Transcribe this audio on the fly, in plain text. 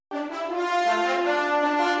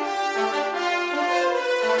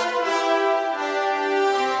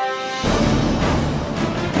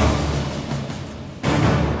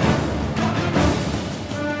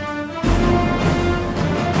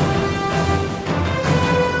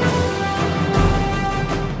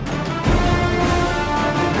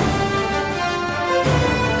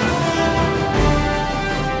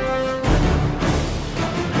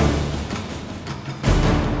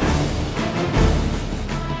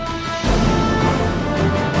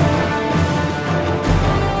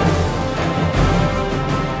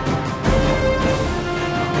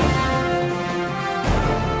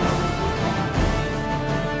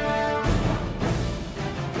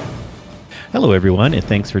Hello, everyone, and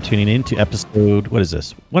thanks for tuning in to episode,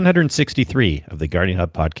 163 of the Guardian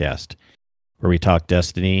Hub podcast, where we talk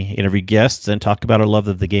Destiny, interview guests, and talk about our love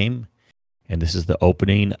of the game. And this is the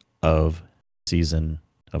opening of Season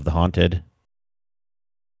of the Haunted.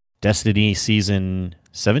 Destiny Season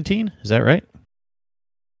 17, is that right?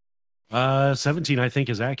 17, I think,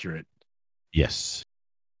 is accurate. Yes.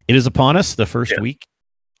 It is upon us, the first week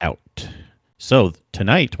out. So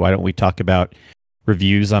tonight, why don't we talk about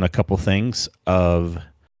reviews on a couple things of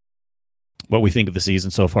what we think of the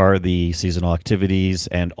season so far, the seasonal activities,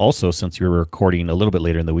 and also, since we're recording a little bit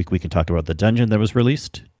later in the week, we can talk about the dungeon that was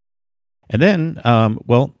released. And then,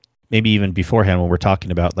 maybe even beforehand, when we're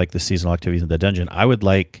talking about like the seasonal activities in the dungeon, I would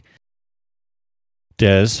like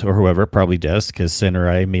Des, or whoever, probably Des, because Sin or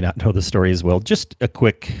I may not know the story as well, just a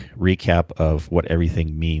quick recap of what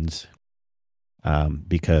everything means.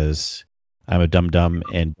 Because I'm a dum-dum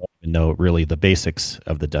and don't even know really the basics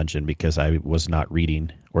of the dungeon because I was not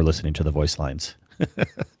reading or listening to the voice lines. You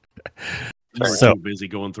were too busy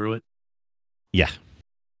going through it? Yeah.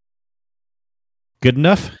 Good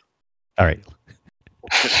enough? All right.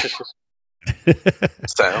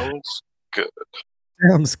 Sounds good.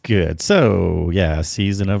 Sounds good. So, yeah,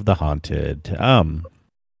 Season of the Haunted.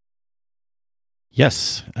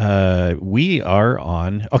 Yes, we are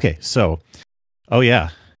on... Okay, so... Oh, yeah.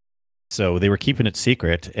 So they were keeping it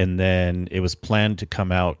secret, and then it was planned to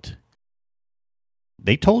come out.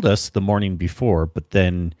 They told us the morning before, but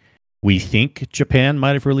then we think Japan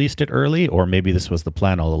might have released it early, or maybe this was the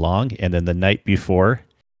plan all along. And then the night before,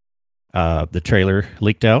 the trailer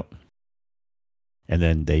leaked out, and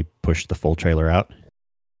then they pushed the full trailer out.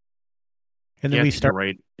 And then we started.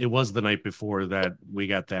 Right. It was the night before that we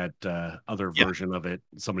got that other version of it.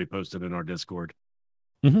 Somebody posted in our Discord.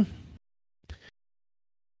 Mm-hmm.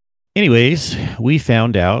 Anyways, we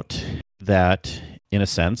found out that, in a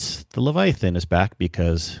sense, the Leviathan is back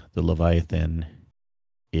because the Leviathan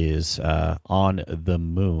is on the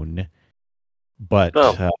moon. But,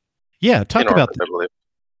 talk about that.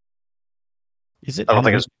 Is it? I don't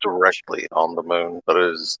think it's directly on the moon, but it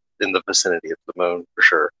is in the vicinity of the moon for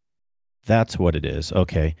sure. That's what it is.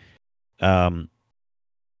 Okay. So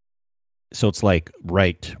it's like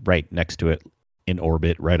right next to it in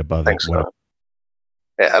orbit, right above it. So.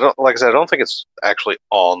 Yeah, I don't think it's actually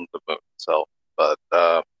on the moon itself, but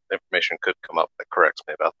information could come up that corrects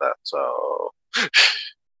me about that. So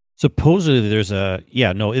supposedly there's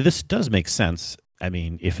this does make sense. I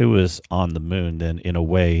mean, if it was on the moon, then in a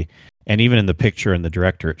way, and even in the picture in the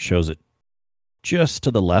director, it shows it just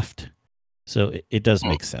to the left. So it does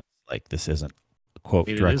make sense. Like this isn't quote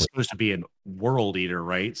directly. It is supposed to be a world eater,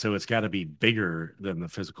 right? So it's got to be bigger than the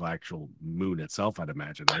physical actual moon itself, I'd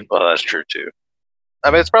imagine, right? Well, that's true too. I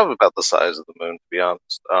mean, it's probably about the size of the moon, to be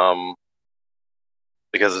honest.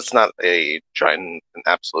 Because it's not an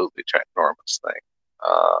absolutely ginormous thing.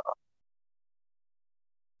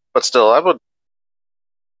 But still, I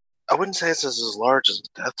wouldn't say it's as large as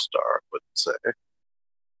a Death Star, I wouldn't say.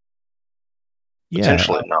 Yeah,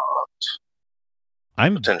 potentially not.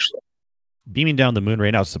 I'm potentially beaming down the moon right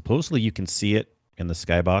now. Supposedly you can see it in the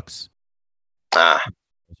skybox.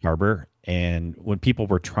 Harbor. And when people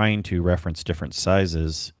were trying to reference different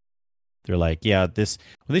sizes, they're like, when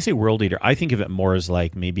they say world eater, I think of it more as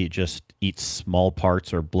like maybe it just eats small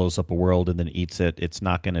parts or blows up a world and then eats it. It's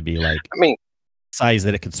not going to be like size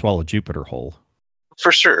that it could swallow Jupiter whole.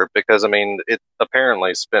 For sure, because it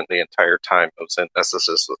apparently spent the entire time of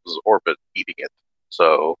Synthesis' orbit eating it.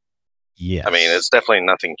 So, yes. It's definitely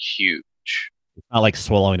nothing huge. It's not like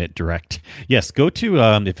swallowing it direct. Yes, go to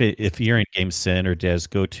if you're in Game Sin or Des,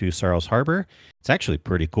 go to Saros Harbor. It's actually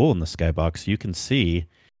pretty cool in the skybox. You can see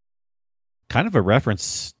kind of a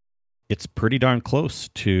reference. It's pretty darn close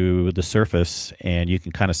to the surface, and you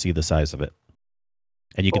can kind of see the size of it.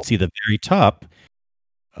 And you can see the very top,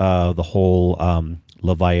 the whole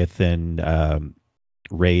Leviathan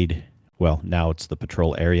raid. Well, now it's the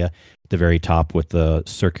patrol area. At the very top with the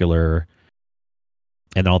circular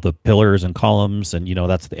and all the pillars and columns, and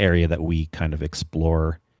that's the area that we kind of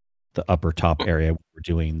explore, the upper top area where we're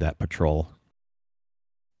doing that patrol.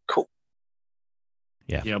 Cool.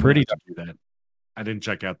 Yeah, pretty. Do that. I didn't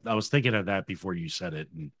check out. I was thinking of that before you said it,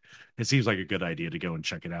 and it seems like a good idea to go and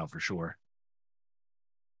check it out for sure.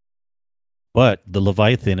 But the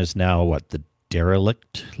Leviathan is now what, the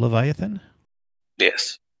derelict Leviathan?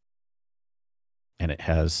 Yes. And it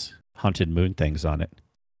has haunted moon things on it.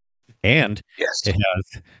 And it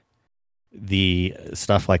has the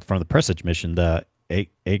stuff like from the Presage mission, the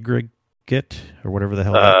aggregate or whatever the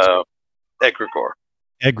hell that's. Egregore.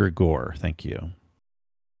 Egregore, thank you.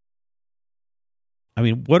 I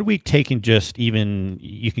mean, what are we taking? Just even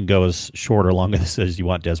you can go as short or long as you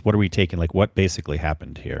want, Des. What are we taking? Like, what basically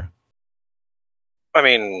happened here? I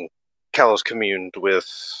mean, Kalos communed with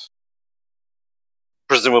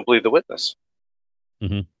presumably the witness.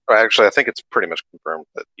 Mm-hmm. Or actually, I think it's pretty much confirmed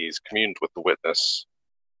that he's communed with the witness.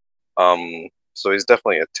 So he's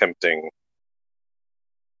definitely attempting.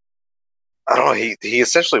 I don't know. He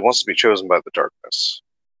essentially wants to be chosen by the darkness,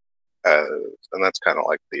 and that's kind of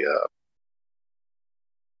like the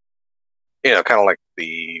kind of like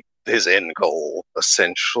the his end goal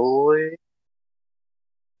essentially.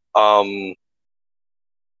 I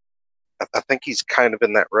think he's kind of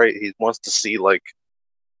in that right. He wants to see like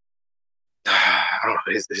I don't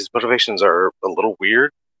know. His motivations are a little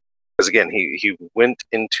weird because again, he went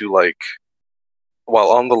into like while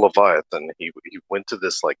on the Leviathan, he went to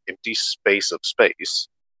this like empty space of space,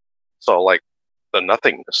 saw like the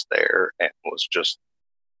nothingness there, and was just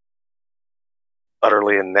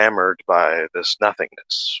utterly enamored by this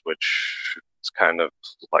nothingness, which is kind of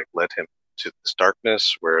like led him to this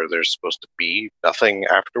darkness where there's supposed to be nothing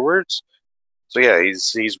afterwards. So yeah,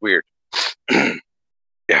 he's weird.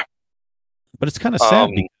 Yeah. But it's kind of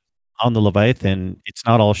sad because on the Leviathan, it's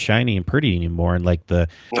not all shiny and pretty anymore, and like the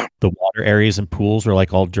No. the water areas and pools are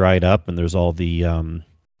like all dried up, and there's all the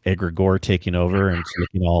egregore taking over, and it's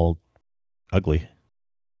looking all ugly.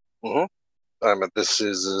 This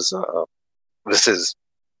is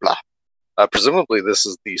blah. Presumably, this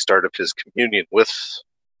is the start of his communion with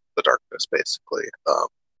the darkness, basically,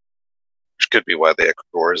 which could be why the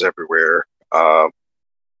egregore is everywhere. I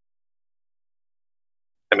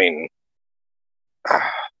mean,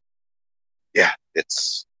 yeah,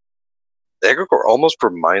 it's the egregore almost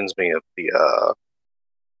reminds me of the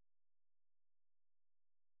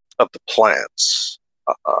plants,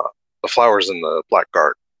 the flowers in the Black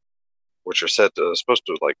Garden, which are said to supposed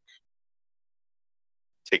to like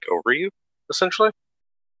take over you, essentially.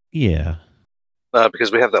 Yeah.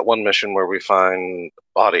 Because we have that one mission where we find a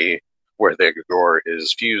body where the egregore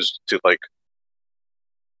is fused to like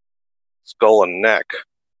skull and neck,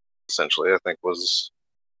 essentially, I think was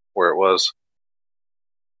where it was.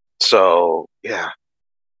 So yeah,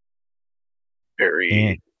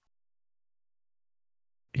 very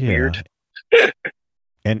weird.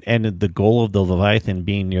 And the goal of the Leviathan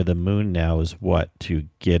being near the moon now is what? To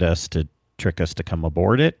get us to trick us to come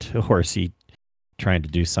aboard it? Or is he trying to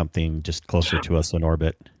do something just closer to us in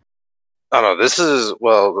orbit? I don't know. This is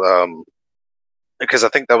because I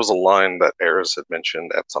think that was a line that Eris had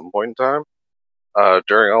mentioned at some point in time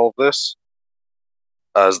during all of this,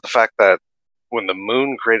 is the fact that when the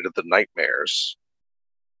moon created the nightmares,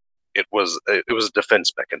 it was a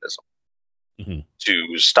defense mechanism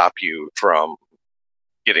to stop you from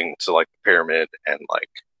getting to like the pyramid and like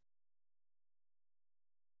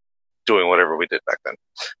doing whatever we did back then.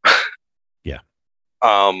 Yeah.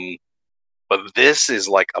 But this is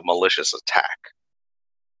like a malicious attack.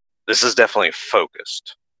 This is definitely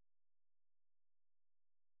focused.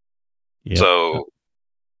 Yep. So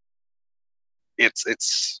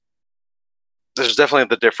it's there's definitely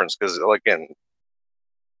the difference because again,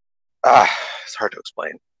 it's hard to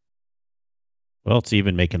explain. Well, it's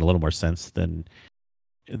even making a little more sense than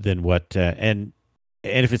what and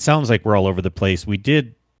if it sounds like we're all over the place, we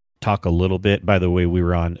did talk a little bit. By the way, we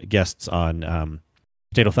were on guests on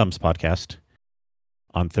Potato Thumbs podcast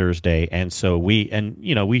on Thursday, and so we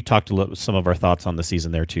talked a little some of our thoughts on the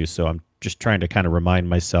season there too. So I'm just trying to kind of remind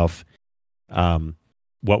myself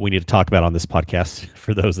what we need to talk about on this podcast.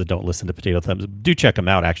 For those that don't listen to Potato Thumbs, do check them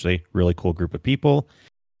out. Actually, really cool group of people.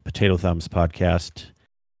 Potato Thumbs podcast,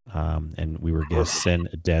 and we were guests, and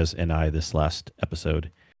Des and I this last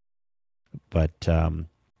episode. But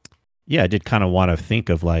yeah, I did kind of want to think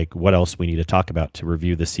of like what else we need to talk about to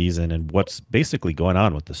review the season and what's basically going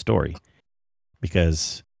on with the story,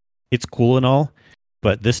 because it's cool and all,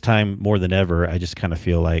 but this time more than ever, I just kind of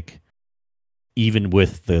feel like even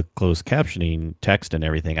with the closed captioning text and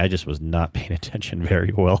everything, I just was not paying attention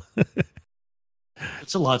very well.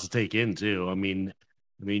 It's a lot to take in too. I mean,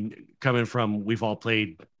 coming from, we've all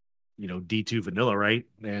played, D2 vanilla, right?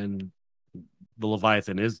 And the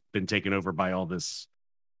Leviathan has been taken over by all this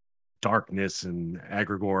darkness and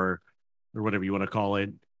egregore or whatever you want to call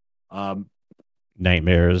it.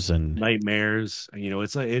 Nightmares.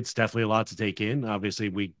 It's definitely a lot to take in. Obviously,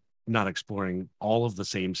 we not exploring all of the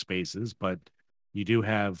same spaces, but you do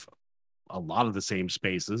have a lot of the same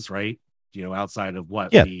spaces, right? Outside of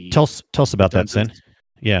what? Yeah, tell us about that, Sin.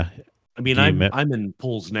 Yeah, I mean, I'm in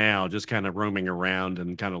pools now, just kind of roaming around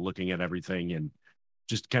and kind of looking at everything and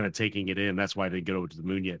just kind of taking it in. That's why I didn't go to the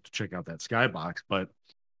moon yet to check out that skybox. But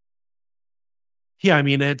yeah, I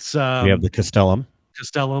mean, it's we have the Castellum.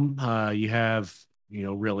 Castellum, you have,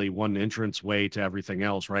 really one entrance way to everything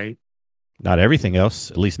else, right? Not everything else,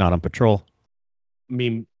 at least not on patrol. I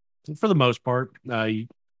mean, for the most part,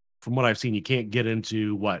 from what I've seen, you can't get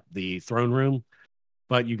into the throne room,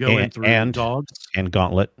 but you go in And through and, dogs and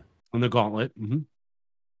Gauntlet. and the gauntlet. Mm-hmm.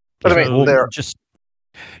 But I mean, So, they're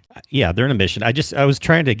they're in a mission. I was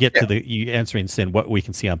trying to get Yeah. to you answering Sin what we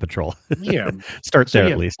can see on patrol. yeah. Start So, there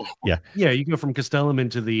yeah. at least. Yeah. Yeah, you go from Castellum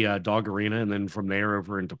into the dog arena, and then from there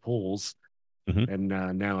over into pools. Mhm.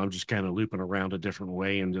 And now I'm just kind of looping around a different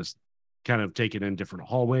way and just kind of taking in different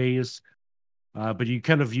hallways. But you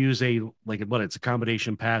kind of use it's a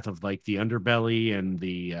combination path of like the underbelly and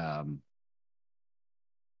the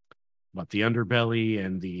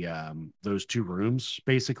those two rooms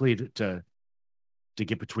basically to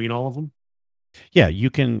get between all of them. Yeah, you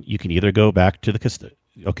can either go back to the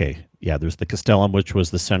there's the Castellum, which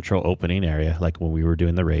was the central opening area, like when we were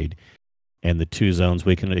doing the raid, and the two zones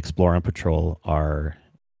we can explore on patrol are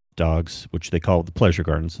dogs, which they call the pleasure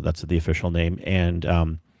gardens. So that's the official name, and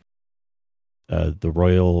the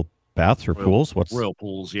royal baths or pools. Royal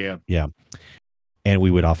pools? Yeah. Yeah, and we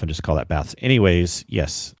would often just call that baths. Anyways,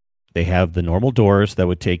 yes, they have the normal doors that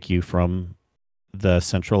would take you from the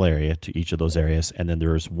central area to each of those areas, and then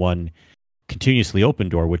there's one continuously open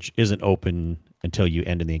door which isn't open until you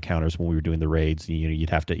end in the encounters. When we were doing the raids, you'd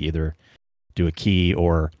have to either do a key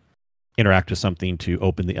or interact with something to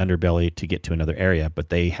open the underbelly to get to another area, but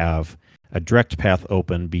they have a direct path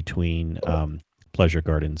open between pleasure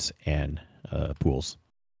gardens and pools.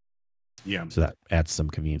 Yeah. So that adds some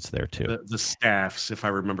convenience there too. The staffs, if I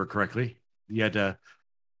remember correctly, you had to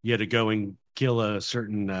go and kill a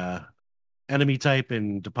certain enemy type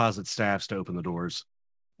and deposit staffs to open the doors.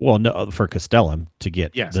 Well, no, for Castellum to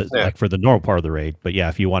get Yes. for the normal part of the raid, but yeah,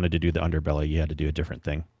 if you wanted to do the underbelly, you had to do a different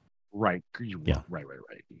thing. Right. Yeah. Right.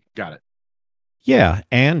 Got it. Yeah,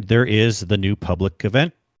 and there is the new public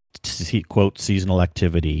event, quote, seasonal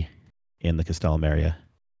activity in the Castellum area.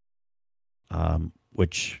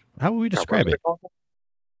 Which, how would we describe it?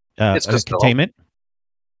 It's containment.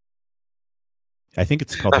 I think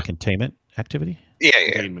it's called the containment activity.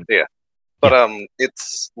 Yeah. But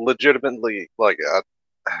it's legitimately like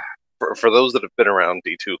for those that have been around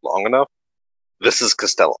D2 long enough, this is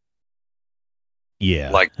Castellum.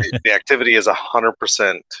 Yeah, like the activity is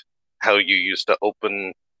 100% how you used to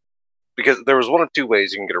open, because there was one of two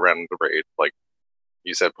ways you can get around the raid, like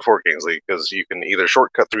you said before, Kingsley, because you can either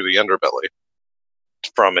shortcut through the underbelly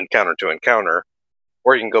from encounter to encounter,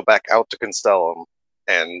 or you can go back out to Castellum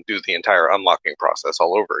and do the entire unlocking process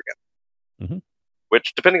all over again. Mm-hmm.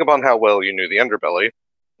 Which, depending upon how well you knew the underbelly,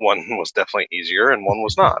 one was definitely easier and one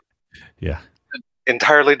was not. Yeah.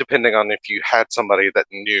 Entirely depending on if you had somebody that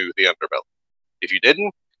knew the underbelly. If you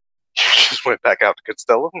didn't, you just went back out to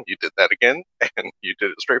Castellum, you did that again, and you did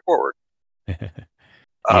it straightforward.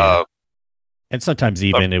 Yeah. And sometimes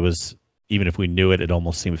even if we knew it, it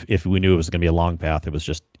almost seemed, if we knew it was going to be a long path, it was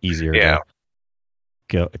just easier to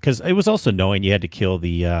go. Because it was also knowing you had to kill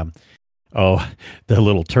the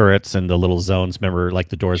little turrets and the little zones. Remember, like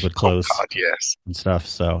the doors would close yes. and stuff.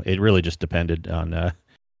 So it really just depended on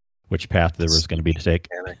which path there was going to be to take.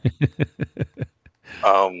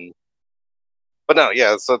 But no,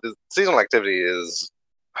 yeah, so the seasonal activity is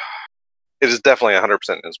definitely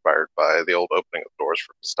 100% inspired by the old opening of doors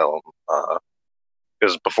for Castellum.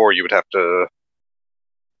 Because before you would have to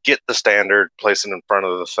get the standard, place it in front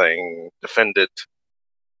of the thing, defend it.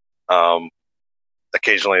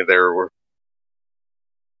 Occasionally there were,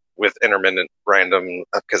 with intermittent random,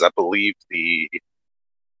 because I believe the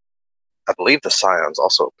Scions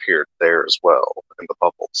also appeared there as well in the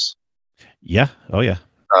bubbles. Yeah. Oh yeah.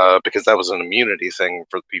 Because that was an immunity thing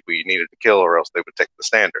for the people you needed to kill, or else they would take the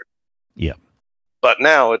standard. Yeah. But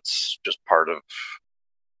now it's just part of.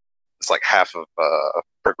 It's like half of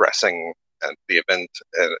progressing at the event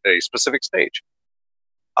at a specific stage.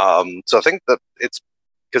 So I think that it's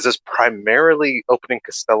because it's primarily opening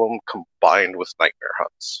Castellum combined with Nightmare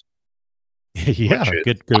Hunts. Yeah,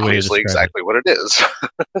 good way to describe exactly what it is.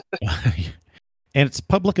 And it's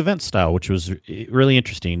public event style, which was really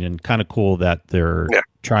interesting and kind of cool that they're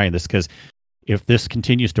trying this, because if this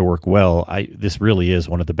continues to work well, this really is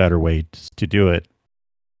one of the better ways to do it.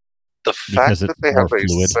 The fact that they have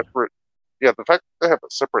a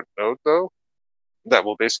separate node, though, that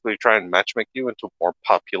will basically try and matchmake you into more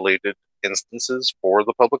populated instances for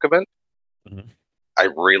the public event. Mm-hmm. I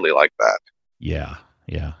really like that. Yeah.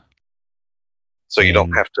 So you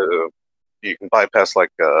don't have to. You can bypass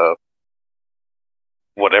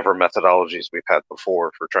whatever methodologies we've had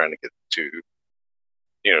before for trying to get to,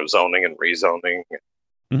 zoning and rezoning,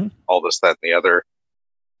 and all this, that, and the other.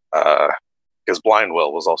 because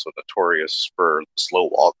Blindwell was also notorious for slow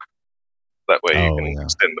walk. That way you can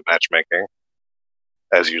extend the matchmaking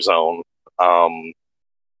as you zone.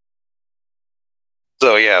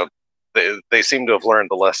 So yeah, they seem to have learned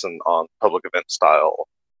the lesson on public event style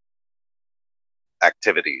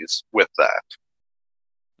activities with that.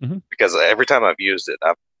 Mm-hmm. Because every time I've used it,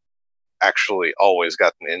 I've actually always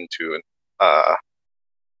gotten into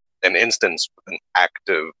an instance with an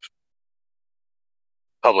active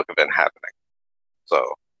public event happening. So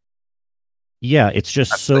yeah, it's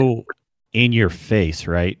just so in your face,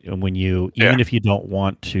 right? And when you, even if you don't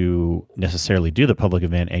want to necessarily do the public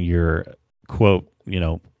event and you're, quote,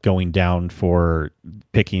 going down for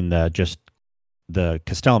picking the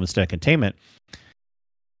Castellum instead of containment,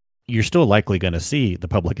 you're still likely going to see the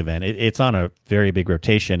public event. It's on a very big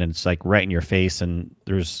rotation and it's like right in your face, and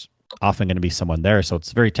there's often going to be someone there. So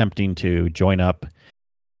it's very tempting to join up.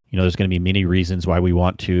 There's going to be many reasons why we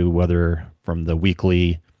want to, whether from the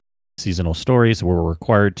weekly seasonal stories where we're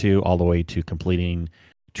required to, all the way to completing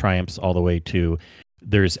triumphs, all the way to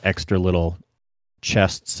there's extra little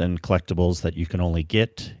chests and collectibles that you can only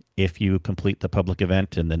get if you complete the public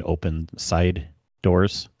event and then open side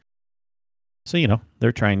doors. So,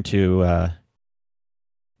 they're trying to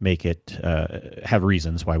make it have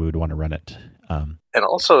reasons why we would want to run it. And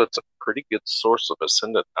also, it's a pretty good source of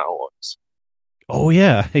Ascendant alloys. Oh,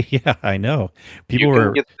 yeah. Yeah, I know. People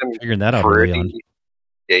were figuring that out early on.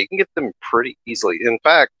 Yeah, you can get them pretty easily. In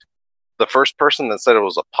fact, the first person that said it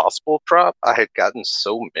was a possible drop, I had gotten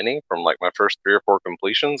so many from like my first 3 or 4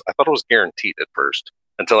 completions, I thought it was guaranteed at first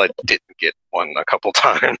until I didn't get one a couple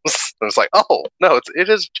times. And it's like, oh, no, it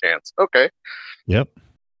is a chance. Okay. Yep.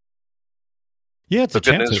 Yeah, it's a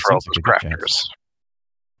good chance. news for all those crafters.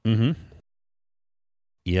 Mm-hmm.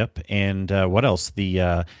 Yep. And what else?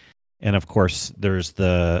 And of course, there's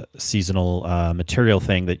the seasonal material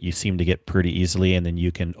thing that you seem to get pretty easily, and then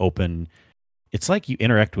you can open. It's like you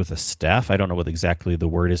interact with a staff. I don't know what exactly the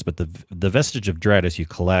word is, but the vestige of dread as you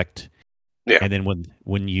collect. Yeah. And then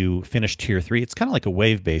when you finish tier 3, it's kind of like a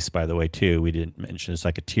wave base, by the way, too. We didn't mention it's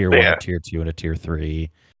like a tier 1, a tier 2, and a tier 3.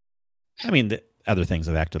 I mean, the other things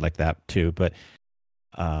have acted like that too, but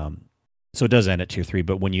so it does end at tier 3.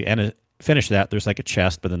 But when you finish that, there's like a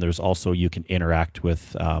chest, but then there's also you can interact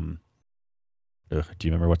with. Do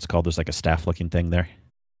you remember what's called? There's like a staff-looking thing there.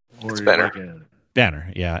 It's banner.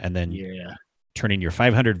 Banner, yeah, and then turn in your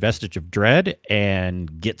 500 vestige of dread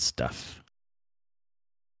and get stuff.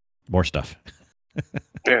 More stuff.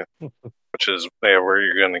 Yeah, which is where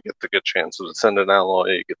you're going to get the good chance of Ascendant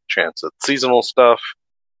alloy. You get the chance at seasonal stuff,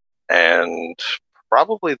 and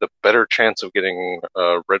probably the better chance of getting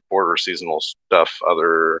red border seasonal stuff,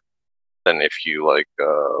 other than if you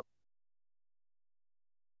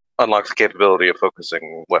unlock the capability of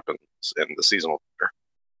focusing weapons in the seasonal border.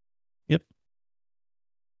 Yep.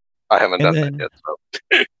 I haven't done that yet.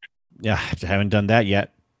 So. Yeah, I haven't done that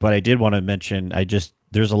yet. But I did want to mention,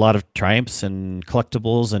 there's a lot of triumphs and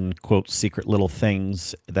collectibles and, quote, secret little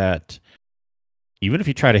things that even if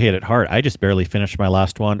you try to hit it hard, I just barely finished my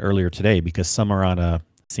last one earlier today because some are on a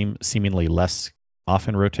seemingly less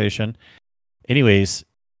often rotation. Anyways,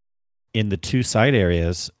 in the 2 side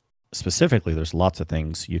areas, specifically, there's lots of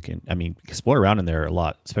things you can, explore around in there a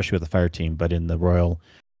lot, especially with the fire team. But in the royal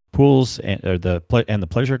pools and the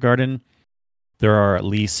pleasure garden, there are at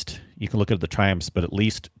least, you can look at the triumphs, but at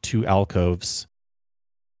least 2 alcoves.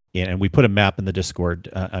 And we put a map in the Discord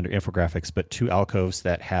under infographics, but 2 alcoves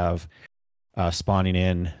that have spawning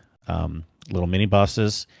in little mini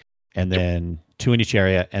bosses, and then 2 in each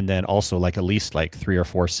area, and then also at least 3 or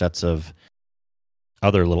 4 sets of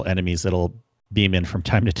other little enemies that'll beam in from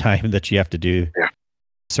time to time that you have to do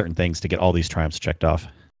certain things to get all these triumphs checked off.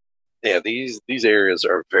 Yeah, these areas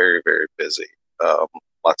are very, very busy.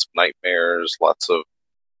 Lots of nightmares, lots of.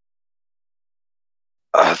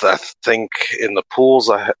 I think in the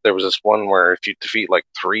pools, there was this one where if you defeat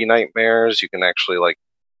 3 nightmares, you can actually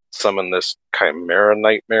summon this chimera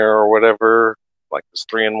nightmare or whatever, this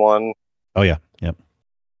 3-in-1. Oh yeah, yep.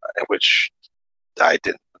 Which I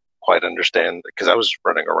didn't quite understand because I was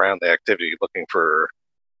running around the activity looking for.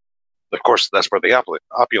 Of course, that's where the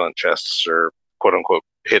opulent chests are, quote unquote,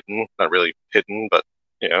 hidden. Not really hidden, but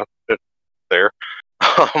they're there.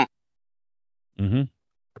 Mm-hmm.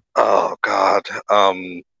 Oh God.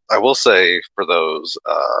 I will say for those,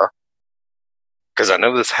 because I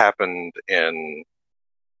know this happened in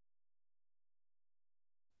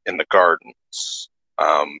the gardens.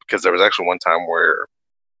 Because there was actually one time where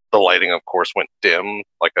the lighting, of course, went dim,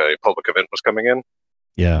 like a public event was coming in.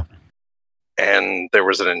 Yeah. And there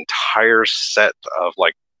was an entire set of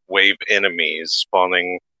wave enemies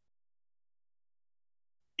spawning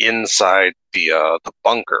inside the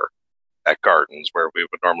bunker at Gardens, where we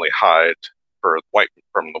would normally hide from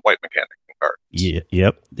the white mechanic in Gardens. Yeah,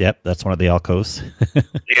 yep. That's one of the alcoves.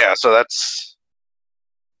 Yeah, so that's.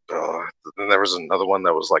 Then there was another one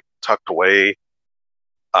that was like tucked away,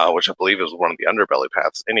 which I believe is one of the underbelly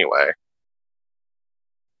paths. Anyway,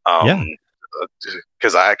 Yeah.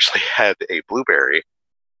 Because I actually had a blueberry.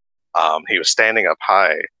 He was standing up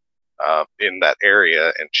high in that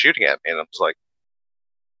area and shooting at me, and I was like,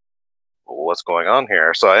 well, "What's going on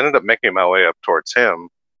here?" So I ended up making my way up towards him,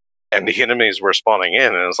 and the enemies were spawning in,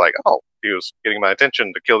 and it was like, "Oh, he was getting my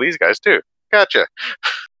attention to kill these guys too." Gotcha.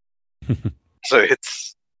 So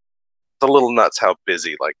it's a little nuts how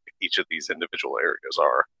busy like each of these individual areas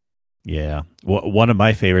are. Yeah. One of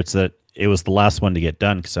my favorites that it was the last one to get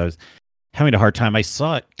done because I was having a hard time. I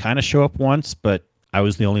saw it kind of show up once, but I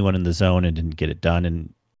was the only one in the zone and didn't get it done.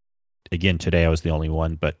 And again, today I was the only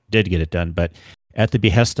one, but did get it done. But at the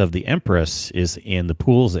behest of the Empress is in the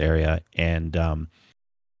pools area, and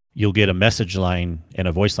you'll get a message line and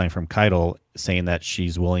a voice line from Keitel saying that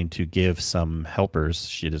she's willing to give some helpers.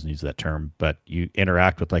 She doesn't use that term, but you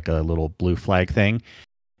interact with like a little blue flag thing,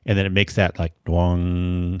 and then it makes that like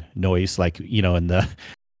dwong noise, like in the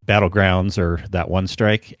battlegrounds or that one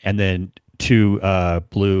strike, and then two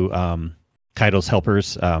blue Keitel's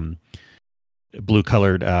helpers, blue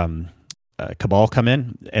colored cabal come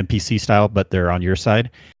in NPC style, but they're on your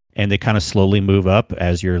side, and they kind of slowly move up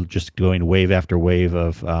as you're just going wave after wave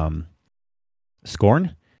of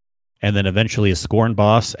Scorn, and then eventually a Scorn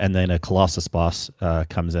boss, and then a Colossus boss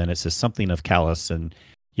comes in. It says something of Callus, and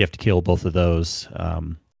you have to kill both of those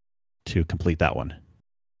to complete that one.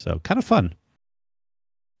 So kind of fun.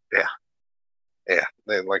 Yeah.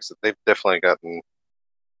 They've definitely gotten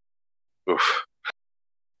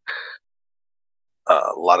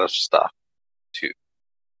a lot of stuff to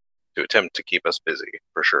attempt to keep us busy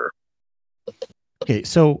for sure. Okay,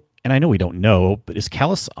 so and I know we don't know, but is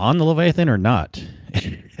Callus on the Leviathan or not?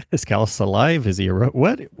 Is Callus alive? Is he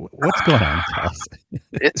what's going on, Callus?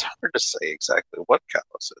 It's hard to say exactly what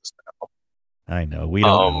Callus is now. I know we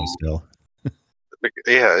don't know still.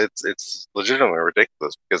 Yeah, it's legitimately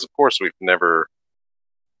ridiculous because of course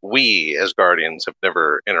we as Guardians have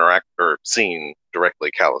never interacted or seen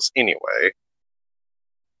directly Callus anyway.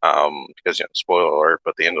 Because spoiler alert,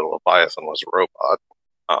 but the end of Leviathan was a robot.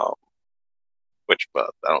 Which, but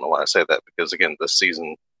I don't know why I say that because again, this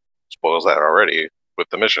season spoils that already with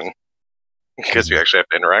the mission because you actually have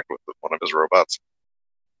to interact with one of his robots.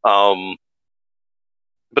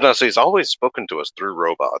 But no, so he's always spoken to us through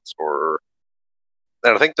robots,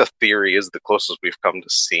 and I think the theory is the closest we've come to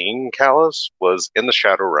seeing Callus was in the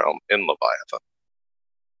Shadow Realm in Leviathan,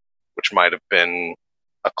 which might have been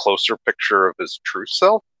a closer picture of his true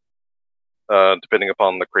self, depending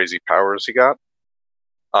upon the crazy powers he got.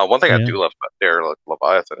 One thing I do love about Derelict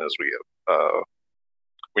Leviathan is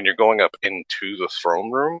when you're going up into the throne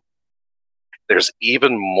room, there's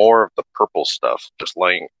even more of the purple stuff just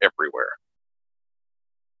laying everywhere.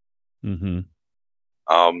 Mm-hmm.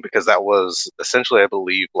 Because that was essentially, I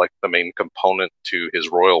believe, like the main component to his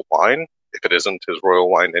royal wine, if it isn't his royal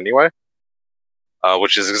wine anyway,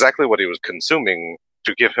 which is exactly what he was consuming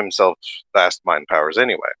to give himself vast mind powers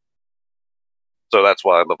anyway. So that's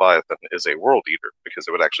why Leviathan is a world eater, because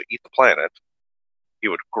it would actually eat the planet. He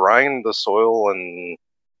would grind the soil and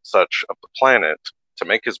such of the planet to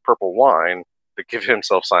make his purple wine to give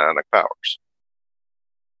himself psionic powers.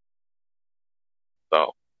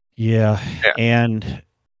 So, yeah. And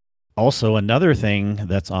also another thing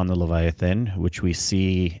that's on the Leviathan, which we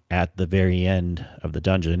see at the very end of the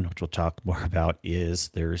dungeon, which we'll talk more about, is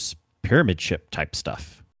there's pyramid ship type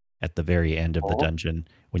stuff at the very end of the dungeon.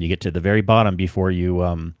 When you get to the very bottom before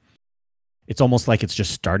you it's almost like it's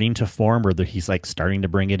just starting to form, or he's like starting to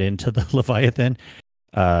bring it into the Leviathan.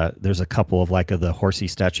 There's a couple of like of the horsey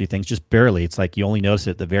statue things, just barely. It's like you only notice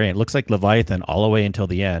it at the very end. It looks like Leviathan all the way until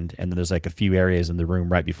the end, and then there's like a few areas in the room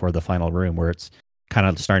right before the final room where it's kind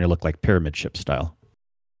of starting to look like pyramid ship style.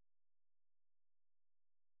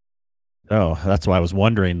 Oh, that's why I was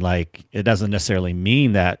wondering. Like, it doesn't necessarily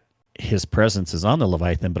mean that his presence is on the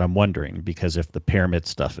Leviathan, but I'm wondering because if the pyramid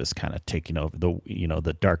stuff is kind of taking over,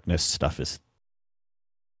 the darkness stuff is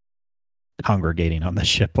congregating on the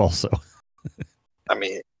ship also. I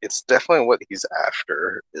mean, it's definitely what he's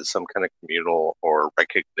after is some kind of communal or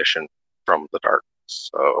recognition from the darkness.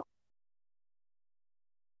 So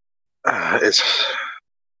it's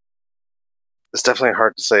definitely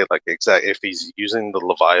hard to say like exactly if he's using the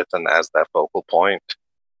Leviathan as that focal point,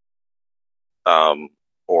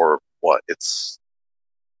 or what. It's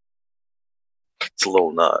a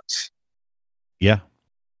little nuts. Yeah.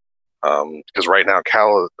 Because right now,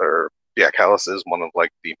 Callus is one of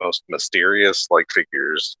like the most mysterious like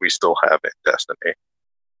figures we still have in Destiny.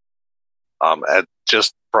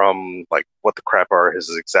 Just from like what the crap are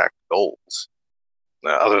his exact goals,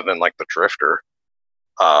 other than like the Drifter.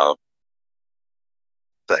 Uh,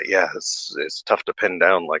 that yeah, it's tough to pin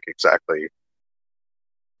down like exactly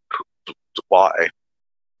why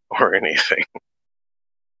or anything.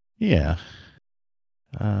 Yeah.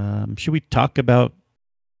 Should we talk about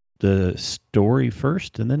the story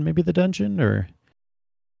first and then maybe the dungeon, or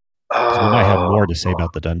 'cause we might have more to say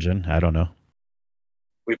about the dungeon? I don't know.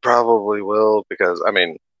 We probably will because I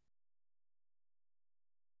mean,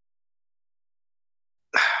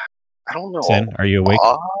 I don't know Sen, are you awake?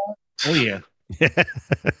 Oh yeah.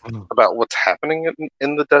 about what's happening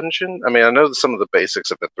in the dungeon. I mean, I know some of the basics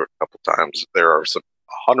have been through a couple times. There are some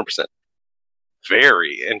 100%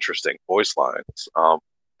 very interesting voice lines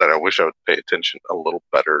that I wish I would pay attention a little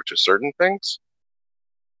better to certain things.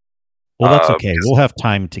 Well, that's okay. We'll have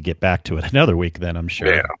time to get back to it another week then, I'm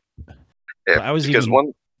sure. Yeah. Yeah, but I was because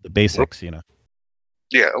even the basics,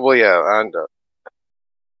 Yeah, well, yeah, and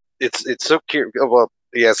it's so cute. Well,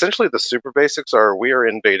 yeah, essentially the super basics are we are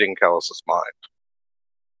invading Callus's mind.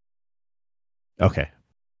 Okay.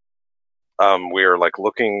 We are like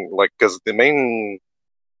looking like because the main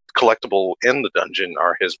collectible in the dungeon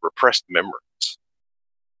are his repressed memories.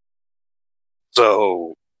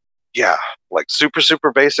 So yeah, like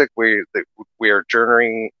super basic. We are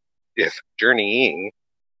journeying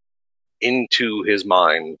into his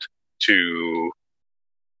mind to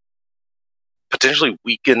potentially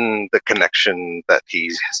weaken the connection that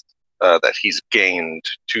he's gained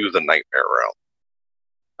to the Nightmare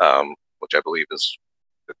Realm, which I believe is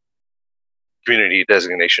the community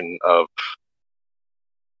designation of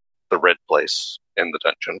the red place in the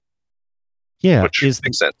dungeon. Yeah, which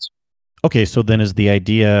makes sense. Okay, so then is the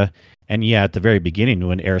idea, and yeah, at the very beginning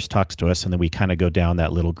when Eris talks to us, and then we kind of go down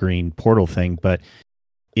that little green portal thing, but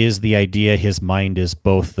is the idea his mind is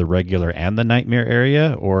both the regular and the nightmare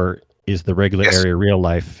area, or is the regular area real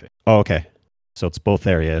life? Oh, okay. So it's both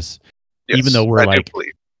areas. Yes, even though we're I like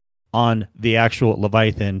on the actual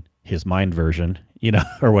Leviathan, his mind version,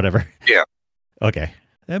 or whatever. Yeah. Okay.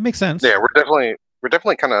 That makes sense. Yeah, we're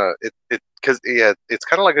definitely kind of it because yeah, it's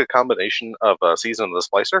kind of like a combination of Season of the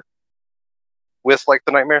Slicer with like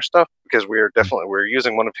the nightmare stuff because we're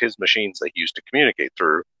using one of his machines that he used to communicate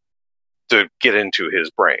through to get into his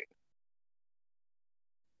brain,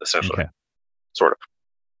 essentially, sort of.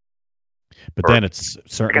 But then it's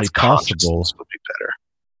certainly possible. Would be better.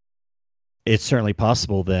 It's certainly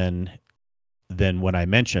possible than when I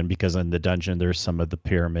mentioned, because in the dungeon there's some of the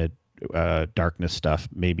pyramid darkness stuff.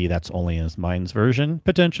 Maybe that's only in his mind's version,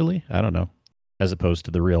 potentially. I don't know, as opposed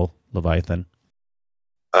to the real Leviathan.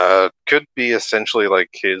 Could be essentially like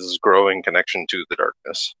his growing connection to the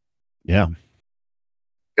darkness. Yeah,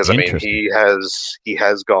 because I mean he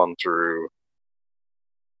has gone through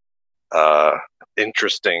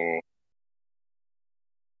interesting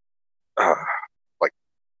like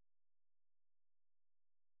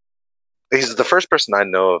he's the first person I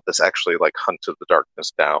know of that's actually like hunted the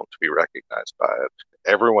darkness down to be recognized by it.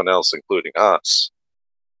 Everyone else, including us,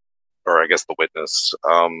 or I guess the witness,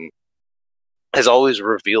 has always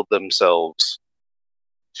revealed themselves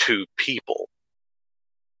to people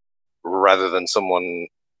rather than someone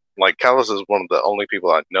like Callus is one of the only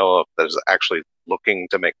people I know of that is actually looking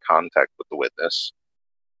to make contact with the witness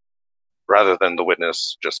rather than the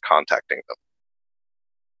witness just contacting them.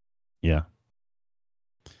 Yeah.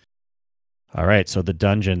 All right. So the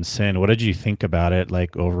dungeon sin, what did you think about it?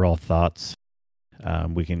 Like overall thoughts?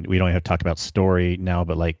 We don't have to talk about story now,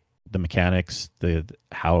 but like the mechanics,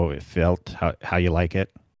 how it felt, how you like it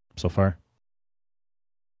so far.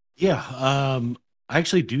 Yeah. I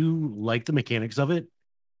actually do like the mechanics of it.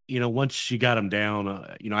 Once you got him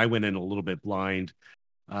down, I went in a little bit blind.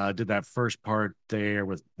 Did that first part there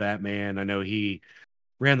with Batman. I know he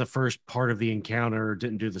ran the first part of the encounter,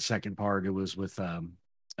 didn't do the second part. It was with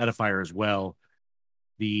Edifier as well.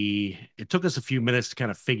 It took us a few minutes to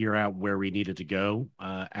kind of figure out where we needed to go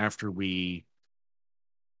after we,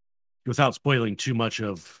 without spoiling too much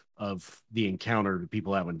of the encounter,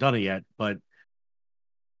 people haven't done it yet, but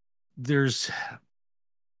there's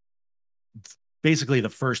basically the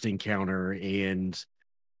first encounter, and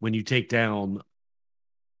when you take down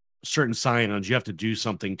certain scions, you have to do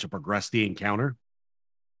something to progress the encounter.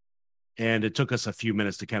 And it took us a few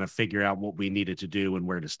minutes to kind of figure out what we needed to do and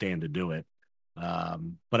where to stand to do it.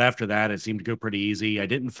 But after that, it seemed to go pretty easy. I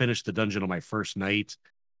didn't finish the dungeon on my first night.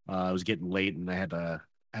 I was getting late and I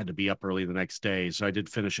had to be up early the next day. So I did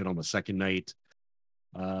finish it on the second night.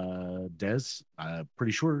 Des,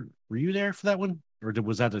 pretty sure, were you there for that one? Or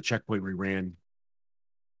was that the checkpoint we ran?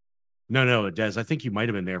 No, Des, I think you might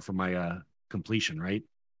have been there for my completion, right?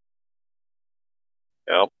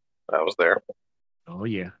 Yep, I was there. Oh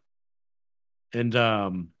yeah. And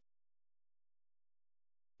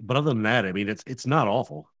but other than that, I mean it's not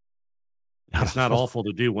awful. It's not awful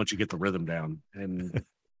to do once you get the rhythm down. And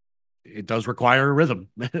it does require a rhythm.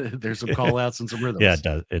 There's some call outs and some rhythms. Yeah, it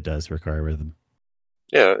does. It does require rhythm.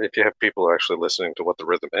 Yeah, if you have people actually listening to what the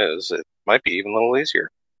rhythm is, it might be even a little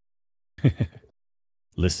easier.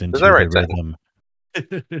 Listen Is to that the right, Tim?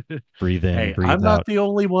 rhythm. Breathe in, Hey, breathe I'm out. not the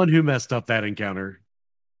only one who messed up that encounter.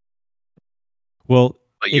 Well,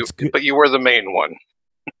 But it's good. you were the main one.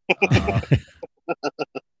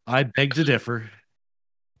 I beg to differ.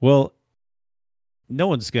 Well, no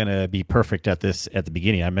one's gonna be perfect at this at the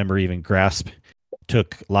beginning. I remember even Grasp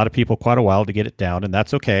took a lot of people quite a while to get it down, and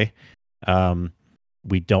that's okay.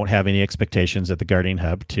 We don't have any expectations at the Guardian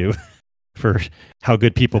Hub to for how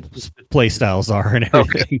good people's play styles are and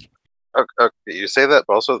everything. Okay, you say that,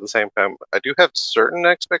 but also at the same time, I do have certain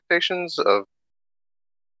expectations of,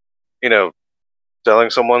 telling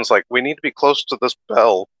someone's like, we need to be close to this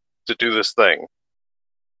bell to do this thing.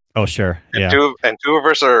 Oh, sure, And yeah, two of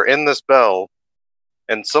us are in this bell,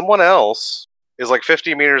 and someone else is like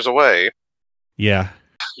 50 meters away. yeah.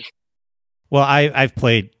 Well, I've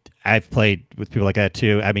played with people like that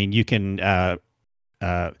too. I mean, you can uh,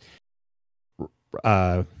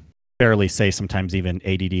 barely say sometimes even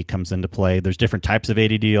ADD comes into play. There's different types of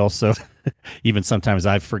ADD also. Even sometimes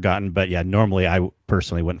I've forgotten, but yeah, normally I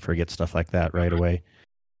personally wouldn't forget stuff like that right away.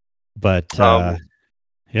 But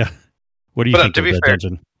yeah, what do you think to of be the fair,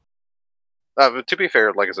 dungeon?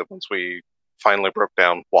 like I said, once we finally broke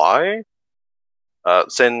down why,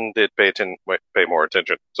 Sin did pay more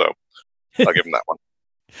attention, so I'll give him that one.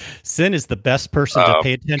 Sin is the best person to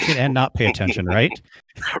pay attention and not pay attention, right?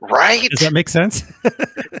 Right? Does that make sense?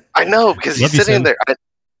 I know, because he's Love you, sitting Sin. there.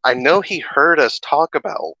 I know he heard us talk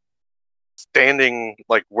about standing,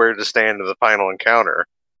 like where to stand in the final encounter.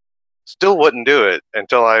 Still wouldn't do it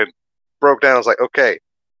until I broke down. I was like, okay,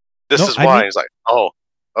 this No, is why. He's like, oh,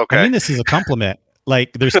 I okay. mean this is a compliment.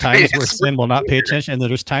 Like there's times where Sin will not pay attention, and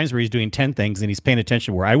there's times where he's doing 10 things and he's paying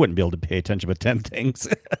attention where I wouldn't be able to pay attention with 10 things.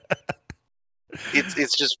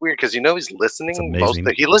 It's just weird because he's listening It's amazing.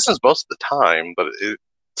 he listens most of the time, but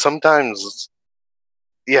sometimes,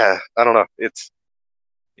 yeah, I don't know.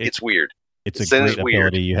 It's weird. It's a Sin great is weird.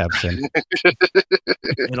 ability you have, Sin.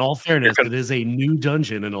 In all fairness, it is a new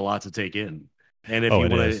dungeon and a lot to take in. And if you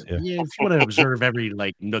want to, if you want to observe every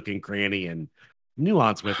like nook and cranny and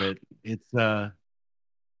nuance with it, it's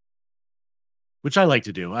which I like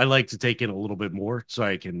to do. I like to take in a little bit more so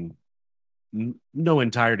I can know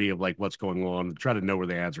entirety of like what's going on, try to know where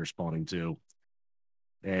the ads are spawning to,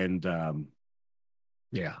 and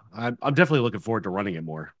yeah, I'm definitely looking forward to running it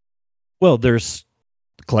more. Well, there's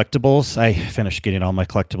collectibles. I finished getting all my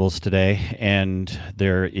collectibles today, and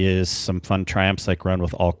there is some fun triumphs like run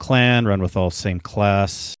with all clan, run with all same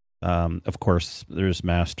class. Of course, there's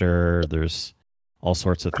master. There's all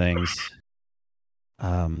sorts of things.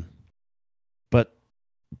 But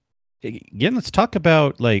again, let's talk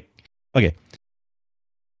about okay,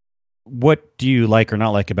 what do you like or not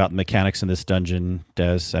like about the mechanics in this dungeon,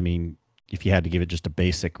 Des? I mean, if you had to give it just a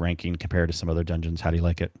basic ranking compared to some other dungeons, how do you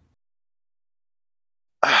like it?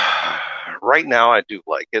 Right now, I do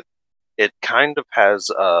like it. It kind of has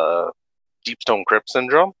a Deepstone Crypt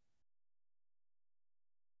syndrome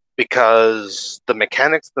because the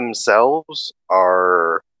mechanics themselves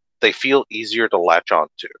they feel easier to latch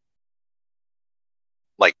onto.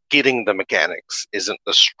 Like getting the mechanics isn't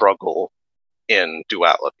the struggle in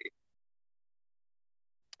Duality.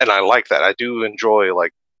 And I like that. I do enjoy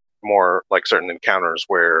like more like certain encounters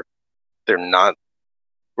where they're not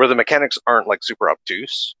where the mechanics aren't like super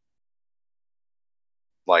obtuse.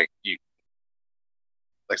 Like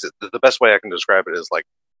I said, the best way I can describe it is like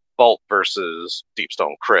Vault versus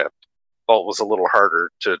Deepstone Crypt. Vault was a little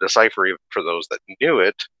harder to decipher even for those that knew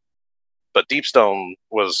it, but Deepstone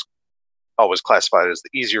was always classified as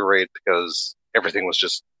the easier raid because everything was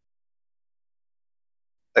just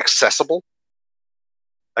accessible,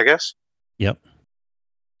 I guess. Yep.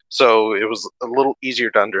 So it was a little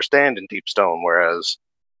easier to understand in Deepstone, whereas,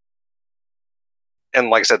 and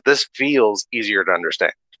like I said, this feels easier to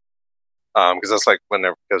understand. Because that's like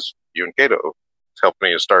because you and Kato helped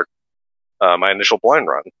me to start my initial blind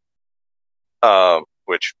run,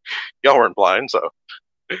 which y'all weren't blind, so.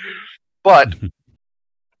 But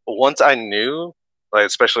once I knew, like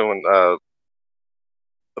especially when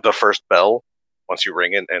the first bell, once you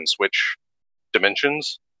ring it and switch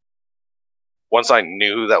dimensions, once I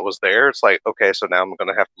knew that was there, it's like, okay, so now I'm going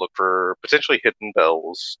to have to look for potentially hidden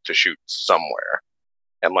bells to shoot somewhere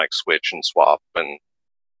and like switch and swap. And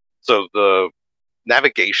so the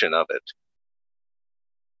navigation of it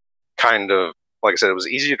kind of, like I said, it was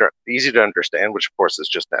easy to understand, which of course is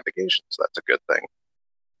just navigation, so that's a good thing.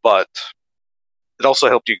 But it also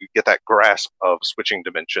helped you get that grasp of switching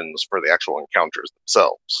dimensions for the actual encounters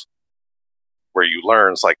themselves, where you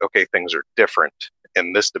learn it's like, okay, things are different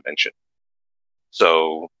in this dimension.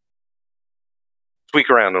 So tweak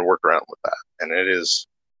around and work around with that, and it is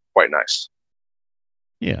quite nice.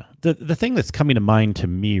 Yeah. The thing that's coming to mind to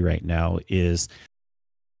me right now is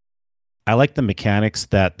I like the mechanics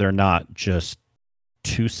that they're not just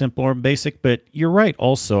too simple or basic, but you're right.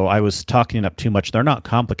 Also, I was talking up too much. They're not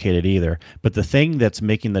complicated either. But the thing that's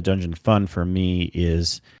making the dungeon fun for me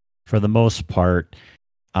is, for the most part,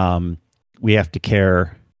 we have to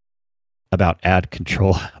care about ad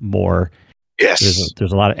control more. Yes.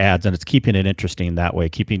 There's a lot of ads, and it's keeping it interesting that way,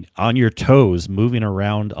 keeping on your toes, moving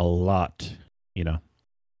around a lot, Yeah.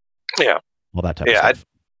 All that type of stuff.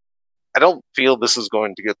 I don't feel this is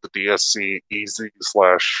going to get the DSC easy /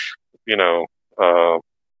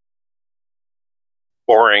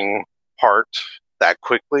 boring part that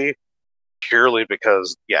quickly, purely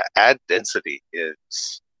because, ad density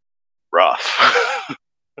is rough.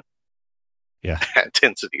 Yeah. Ad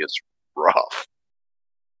density is rough.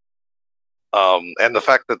 And the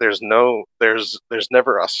fact that there's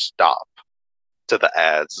never a stop to the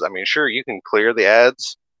ads. I mean, sure, you can clear the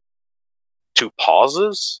ads to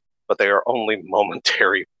pauses, but they are only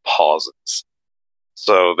momentary pauses.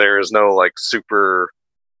 So there is no like super,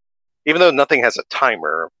 even though nothing has a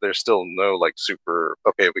timer, there's still no like super,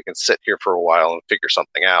 okay, we can sit here for a while and figure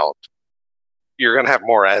something out. You're going to have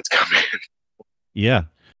more ads come in. Yeah.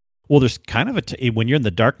 Well, there's kind of when you're in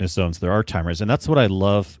the darkness zones, there are timers, and that's what I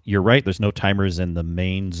love. You're right. There's no timers in the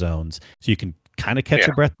main zones, so you can kind of catch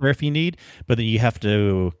your breath there if you need, but then you have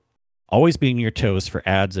to always be on your toes for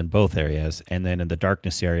ads in both areas. And then in the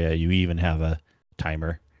darkness area, you even have a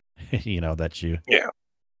timer, that you,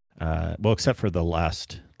 well, except for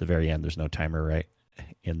the very end, there's no timer, right?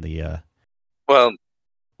 In the, when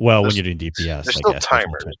you're doing DPS, there's still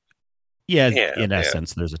timers. In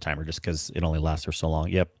essence, there's a timer just because it only lasts for so long.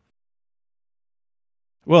 Yep.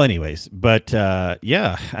 Well, anyways, but I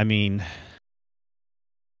mean,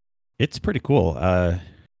 it's pretty cool.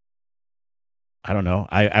 I don't know.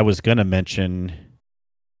 I was going to mention,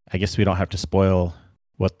 I guess we don't have to spoil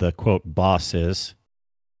what the quote boss is,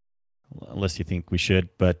 unless you think we should,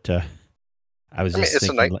 but I was just thinking. It's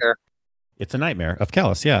a nightmare. It's a nightmare of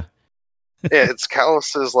Callus, yeah. Yeah, it's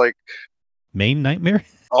Callus's like main nightmare?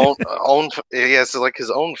 it's like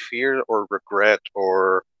his own fear or regret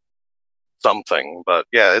or something. But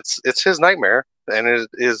yeah, it's his nightmare, and it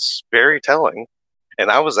is very telling. And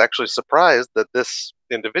I was actually surprised that this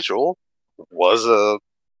individual was a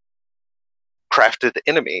crafted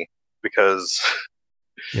enemy, because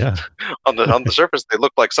on the surface they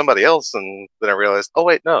looked like somebody else, and then I realized, oh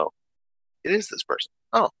wait, no, it is this person.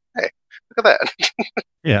 Oh, hey, look at that.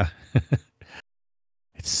 Yeah.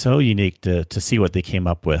 It's so unique to see what they came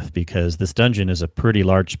up with, because this dungeon is a pretty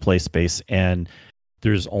large play space, and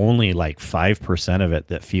there's only like 5% of it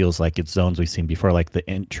that feels like it's zones we've seen before, like the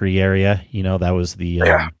entry area. That was the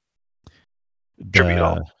Tribute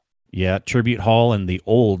Hall. Yeah, Tribute Hall and the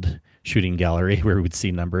old shooting gallery where we would see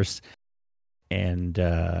numbers. And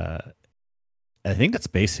I think that's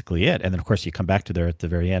basically it. And then, of course, you come back to there at the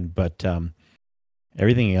very end. But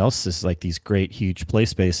everything else is like these great, huge play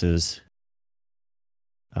spaces.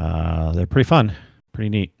 They're pretty fun, pretty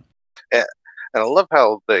neat. And I love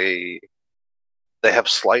how they have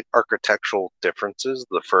slight architectural differences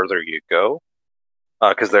the further you go,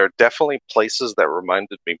 because there are definitely places that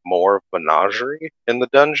reminded me more of Menagerie in the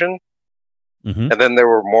dungeon, and then there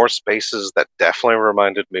were more spaces that definitely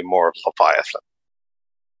reminded me more of Leviathan.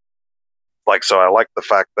 Like, so I like the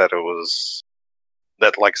fact that it was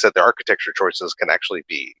that, like I said, the architecture choices can actually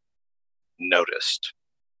be noticed.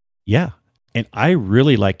 Yeah, and I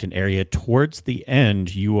really liked an area towards the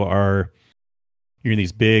end. You're in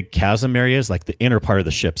these big chasm areas, like the inner part of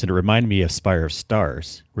the ships, and it reminded me of Spire of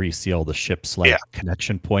Stars, where you see all the ships like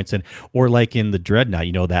connection points, or like in the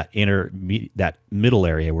Dreadnought, that middle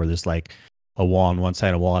area where there's like a wall on one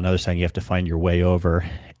side, a wall on the other side, and you have to find your way over.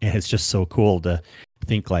 And it's just so cool to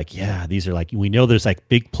think like, yeah, these are like, we know there's like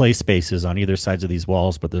big play spaces on either sides of these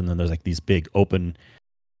walls, but then there's like these big open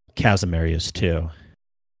chasm areas too.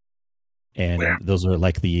 And those are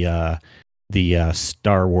like the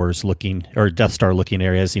Star Wars looking or Death Star looking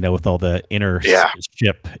areas, with all the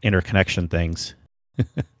ship interconnection things.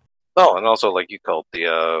 Oh, and also like you called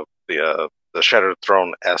the the Shattered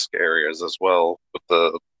Throne-esque areas as well, with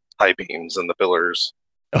the high beams and the pillars.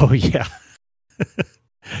 Oh yeah. They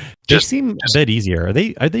Just- seem a bit easier. Are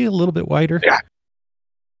they a little bit wider? Yeah.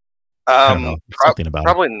 I don't know. Something about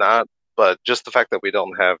Probably not, but just the fact that we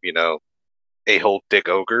don't have, a-hole dick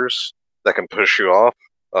ogres that can push you off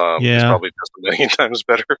is Yeah. probably just a million times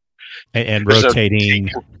better. and There's no rotating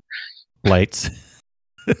lights.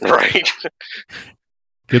 Right.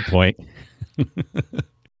 Good point.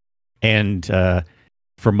 And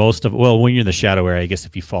for most of, well, when you're in the shadow area, I guess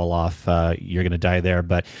if you fall off, you're going to die there.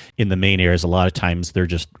 But in the main areas, a lot of times they're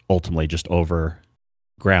just ultimately just over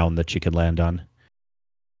ground that you can land on.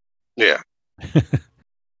 Yeah. And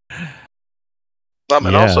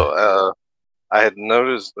Yeah. also, I had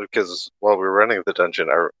noticed, because while we were running the dungeon,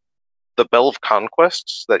 the Bell of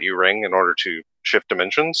Conquests that you ring in order to shift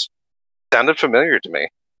dimensions sounded familiar to me.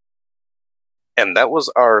 And that was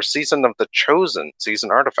our Season of the Chosen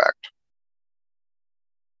season artifact.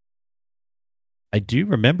 I do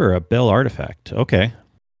remember a bell artifact. Okay.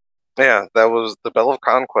 Yeah, that was the Bell of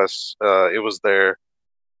Conquests. It was there.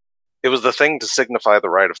 It was the thing to signify the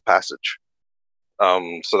rite of passage.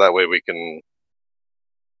 So that way we can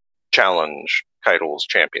challenge Keitel's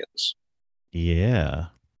champions. Yeah.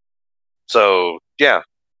 So, yeah.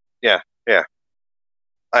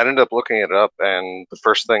 I ended up looking it up, and the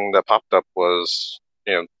first thing that popped up was,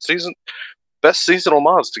 best seasonal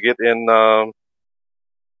mods to get in the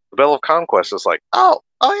Bell of Conquest. It's like, oh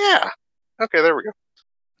yeah. Okay, there we go.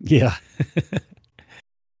 Yeah.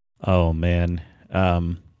 Oh man.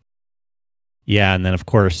 Yeah, and then of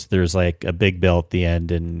course there's like a big bill at the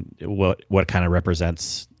end, and what kind of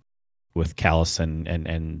represents with Callus and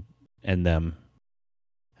them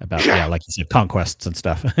about like you said, conquests and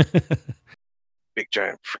stuff. Big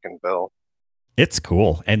giant freaking bell. It's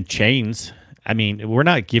cool. And chains. I mean, we're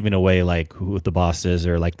not giving away like who the boss is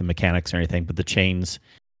or like the mechanics or anything, but the chains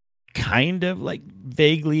kind of like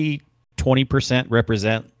vaguely 20%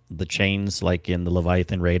 represent the chains like in the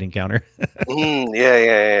Leviathan raid encounter.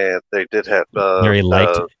 Yeah. They did have Very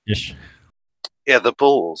light-ish. Yeah, the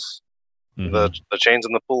pools. Mhm. The chains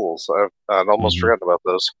and the pools. I'd almost forgotten about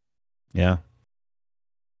those. Yeah.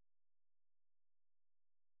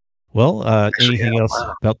 Well, Actually, anything else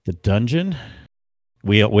about the dungeon?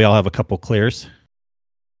 We all have a couple clears,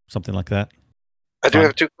 something like that. I do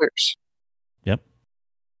have 2 clears. Yep.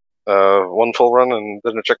 One full run and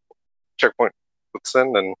then a checkpoint with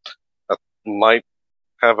Sin, and I might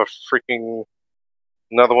have a freaking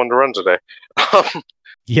another one to run today.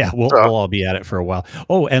 Yeah, we'll all be at it for a while.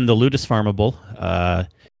 Oh, and the loot is farmable.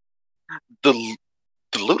 The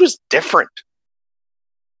loot is different.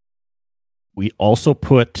 We also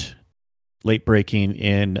put late breaking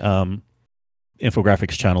in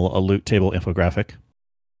infographics channel, a loot table infographic.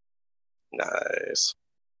 Nice.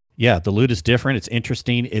 Yeah, the loot is different. It's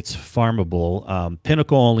interesting. It's farmable.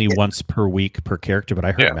 Pinnacle only once per week per character, but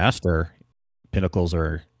I heard Master Pinnacles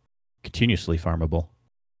are continuously farmable.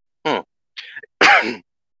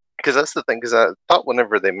 Because that's the thing. Because I thought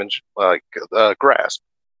whenever they mentioned Grasp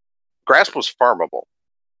was farmable,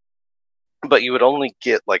 but you would only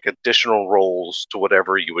get like additional rolls to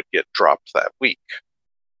whatever you would get dropped that week.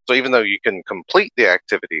 So even though you can complete the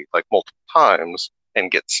activity like multiple times and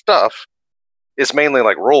get stuff, it's mainly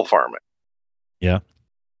like roll farming. Yeah.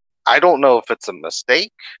 I don't know if it's a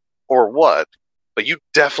mistake or what, but you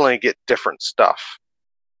definitely get different stuff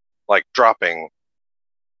like dropping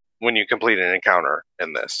when you complete an encounter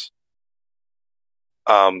in this.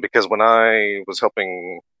 Because when I was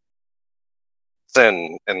helping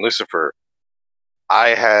Sin and Lucifer, I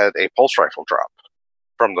had a pulse rifle drop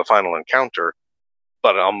from the final encounter,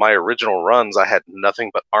 but on my original runs, I had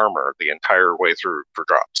nothing but armor the entire way through for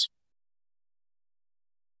drops.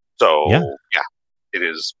 So, yeah it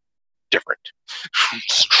is different.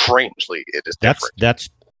 Strangely, it is different. That's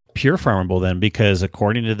pure farmable then, because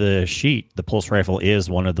according to the sheet, the pulse rifle is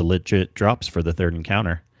one of the legit drops for the third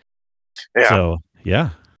encounter. Yeah. So,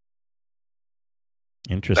 yeah.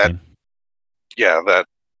 Interesting. That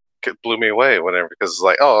blew me away whenever, because it's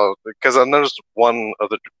like, because I noticed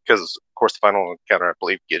because of course the final encounter I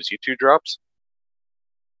believe gives you 2 drops,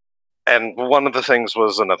 and one of the things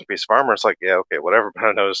was another piece of armor. It's like, yeah, okay, whatever. But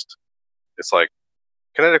I noticed it's like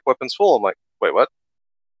kinetic weapons full. I'm like, wait, what?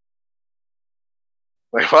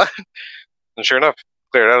 And sure enough,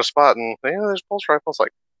 cleared out a spot, and there's pulse rifles.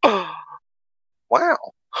 Like, oh, wow.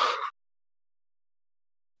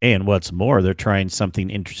 And what's more, they're trying something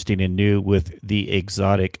interesting and new with the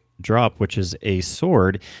exotic drop, which is a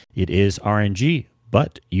sword. It is RNG,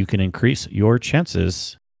 but you can increase your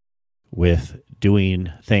chances with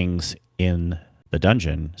doing things in the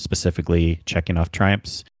dungeon, specifically checking off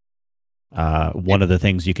triumphs One of the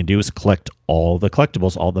things you can do is collect all the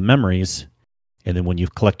collectibles, all the memories, and then when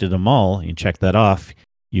you've collected them all, and you check that off,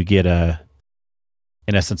 you get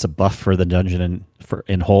in essence, a buff for the dungeon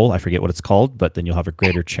in whole. I forget what it's called, but then you'll have a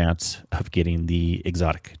greater chance of getting the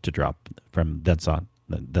exotic to drop from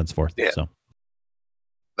thenceforth. Yeah. So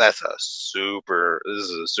this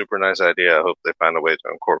is a super nice idea. I hope they find a way to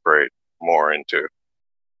incorporate more into.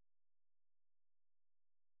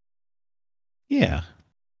 Yeah.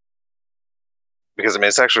 Because I mean,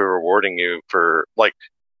 it's actually rewarding you for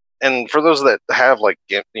and for those that have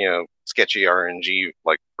sketchy RNG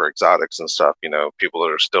for exotics and stuff, people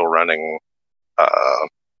that are still running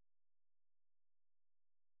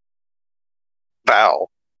Val,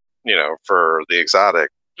 for the exotic.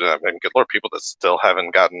 I mean, good lord, people that still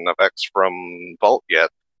haven't gotten effects from Vault yet.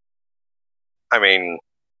 I mean,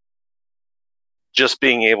 just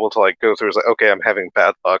being able to go through is okay, I'm having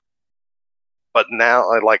bad luck, but now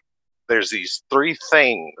there's these 3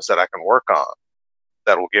 things that I can work on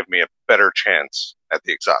that will give me a better chance at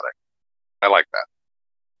the exotic. I like that.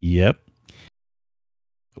 Yep.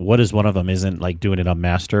 What is one of them? Isn't doing it on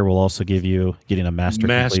master will also give you getting a master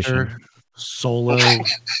completion? Solo,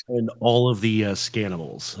 and all of the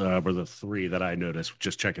scannables were the 3 that I noticed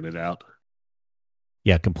just checking it out.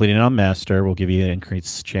 Yeah, completing it on master will give you an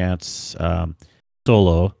increased chance.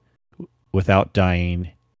 Solo, without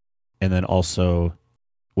dying, and then also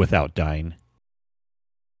without dying.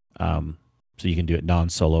 So you can do it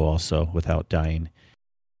non-solo also without dying,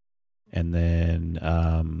 and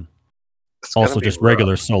then also just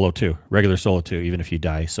regular solo too. Even if you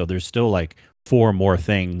die. So there's still 4 more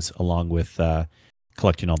things along with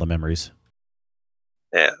collecting all the memories.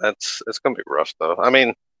 Yeah, it's gonna be rough though. I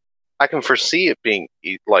mean, I can foresee it being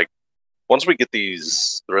once we get the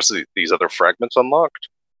rest of these other fragments unlocked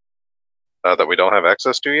that we don't have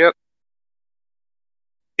access to yet,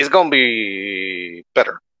 it's gonna be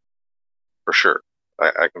better for sure.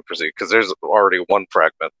 I can foresee because there's already 1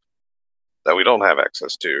 fragment that we don't have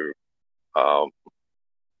access to. I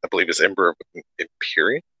believe it's Ember of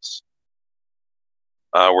Imperiums.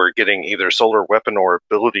 We're getting either solar weapon or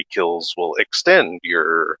ability kills will extend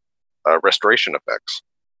your restoration effects.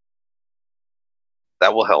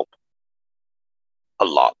 That will help a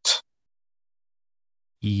lot.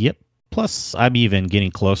 Yep. Plus, I'm even getting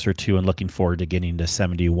closer to and looking forward to getting to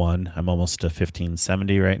 71. I'm almost to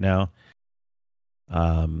 1570 right now.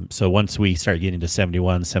 So once we start getting to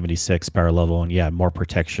 71, 76 power level, and more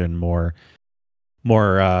protection, more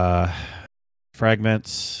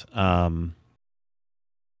fragments,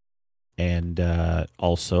 and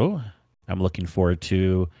also I'm looking forward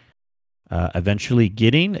to eventually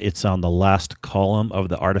getting. It's on the last column of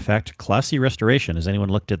the artifact, Classy Restoration. Has anyone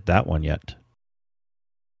looked at that one yet?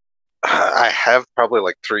 I have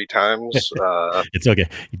probably 3 times. It's okay.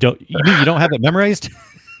 You mean you don't have it memorized?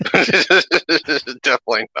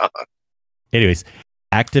 Definitely not. Anyways,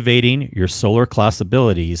 activating your solar class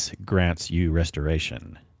abilities grants you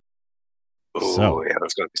restoration. Oh, yeah,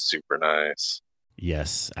 that's going to be super nice.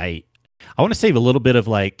 Yes, I want to save a little bit of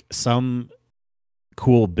some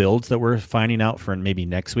cool builds that we're finding out for maybe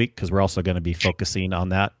next week, because we're also going to be focusing on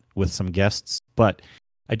that with some guests. But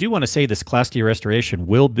I do want to say this Class D Restoration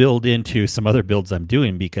will build into some other builds I'm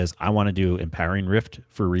doing, because I want to do Empowering Rift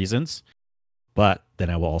for reasons, but then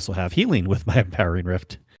I will also have healing with my Empowering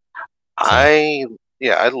Rift. So. I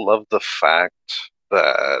love the fact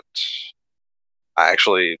that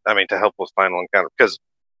to help with Final Encounter, because,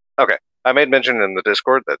 okay, I made mention in the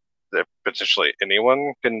Discord that potentially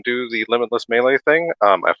anyone can do the limitless melee thing.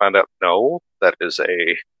 I found out no, that is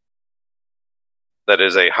a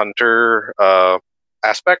hunter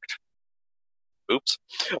aspect. Oops.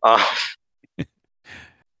 But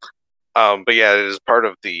yeah, it is part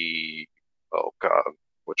of the. Oh god,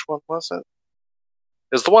 which one was it?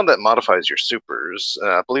 It's the one that modifies your supers.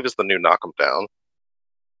 I believe it's the new Knock 'em Down.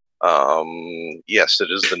 Yes,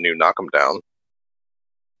 it is the new Knock 'em Down.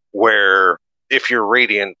 Where if you're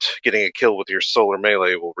radiant, getting a kill with your solar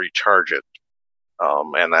melee will recharge it.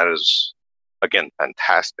 And that is, again,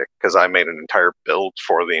 fantastic, because I made an entire build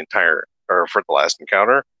for the last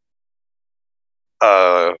encounter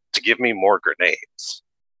to give me more grenades.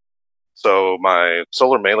 So my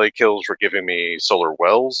solar melee kills were giving me solar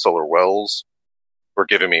wells. Solar wells were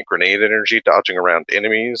giving me grenade energy. Dodging around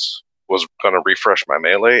enemies was going to refresh my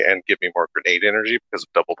melee and give me more grenade energy because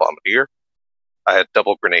of double bombardier. I had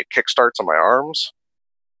double grenade kickstarts on my arms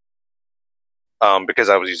because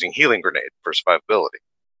I was using healing grenade for survivability,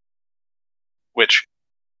 which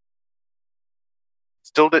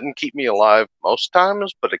still didn't keep me alive most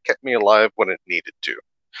times, but it kept me alive when it needed to.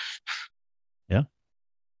 Yeah.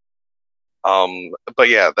 But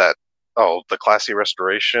yeah, that the classy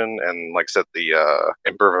restoration and, like I said, the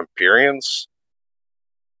Emperor of Empyreans.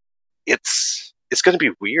 It's going to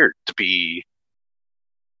be weird to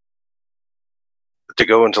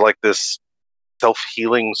go into like this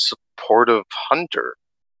self-healing supportive hunter.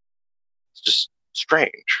 It's just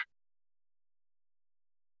strange.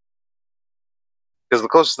 Because the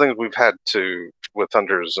closest things we've had to with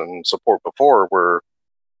hunters and support before were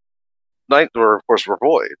knights, were of course were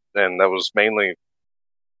void, and that was mainly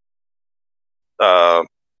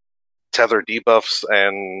tether debuffs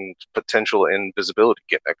and potential invisibility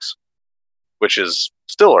gimmicks, which is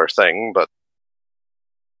still our thing. But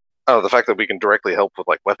the fact that we can directly help with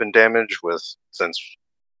like weapon damage, since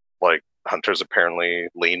like hunters apparently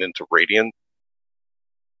lean into radiant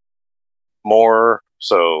more,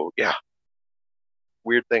 so yeah,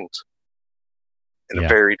 weird things in a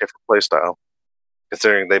very different playstyle.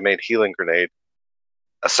 Considering they made healing grenade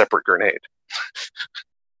a separate grenade.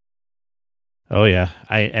 Oh yeah,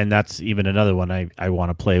 and that's even another one I want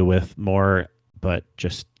to play with more, but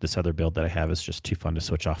just this other build that I have is just too fun to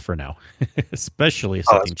switch off for now, especially if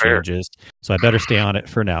something changes. So I better stay on it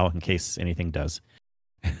for now in case anything does.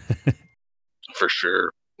 For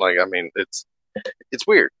sure. Like, I mean, it's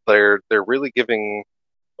weird. They're really giving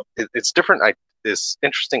it's different. It's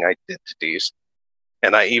interesting identities.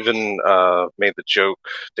 And I even made the joke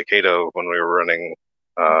to Kato when we were running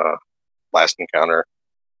last encounter.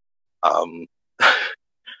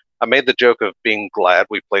 I made the joke of being glad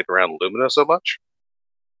we played around Lumina so much.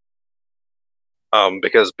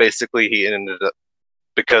 Because basically he ended up,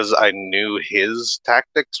 because I knew his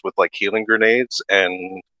tactics with like healing grenades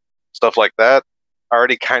and stuff like that, I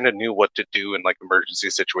already kind of knew what to do in like emergency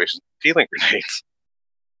situations with healing grenades.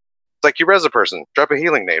 It's like you res a person, drop a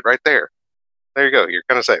healing nade right there. There you go. You're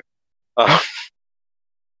kind of safe.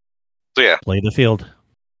 So yeah, play the field.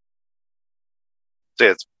 So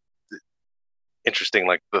yeah, it's interesting,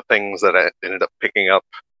 like the things that I ended up picking up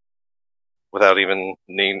without even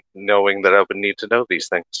knowing that I would need to know these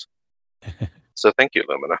things. So thank you,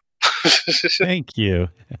 Lumina. Thank you.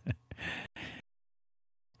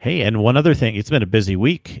 Hey, and one other thing, it's been a busy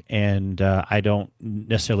week, and I don't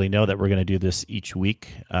necessarily know that we're going to do this each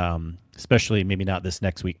week, especially maybe not this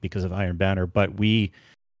next week because of Iron Banner, but we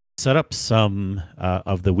set up some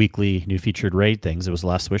of the weekly new featured raid things. It was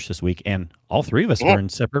Last Wish this week, and all three of us were in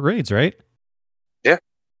separate raids, right? Yeah.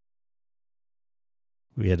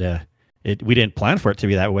 We had we didn't plan for it to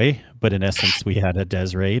be that way, but in essence, we had a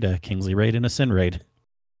Des raid, a Kingsley raid, and a Sin raid.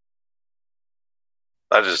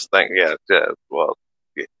 I just think, well,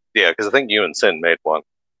 yeah, because I think you and Sin made one,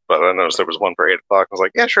 but I noticed there was one for 8 o'clock. I was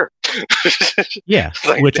like, yeah, sure. Yeah,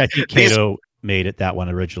 like, which I think Kato made it that one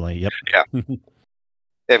originally. Yep. Yeah.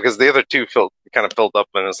 Yeah, because the other two kind of filled up,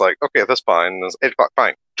 and it's like, okay, that's fine. It's 8 o'clock,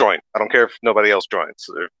 fine, join. I don't care if nobody else joins.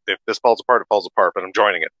 If this falls apart, it falls apart, but I'm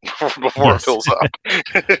joining it before it fills up.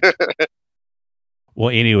 Well,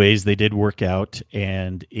 anyways, they did work out,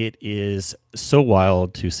 and it is so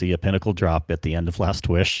wild to see a pinnacle drop at the end of Last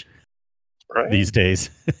Wish these days.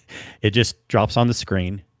 It just drops on the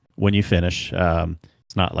screen when you finish.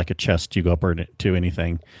 It's not like a chest you go up to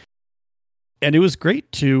anything. And it was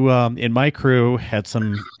great to, in my crew, had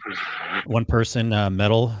one person,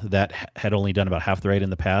 Metal, that had only done about half the raid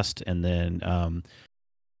in the past, and then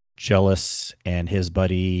Jealous and his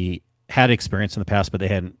buddy had experience in the past, but they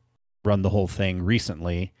hadn't run the whole thing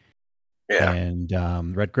recently. Yeah.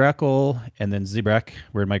 And Red Grackle and then Zebrak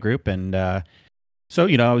were in my group. And so,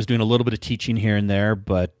 I was doing a little bit of teaching here and there,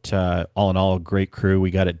 but all in all, a great crew.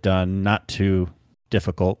 We got it done, not too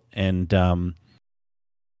difficult. And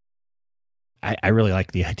I really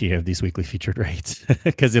like the idea of these weekly featured raids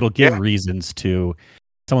because it'll give reasons to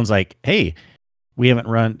someone's like, hey, we haven't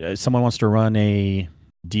run, someone wants to run a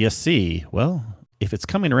DSC. Well, if it's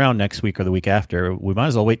coming around next week or the week after, we might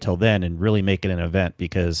as well wait till then and really make it an event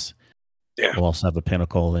because we'll also have a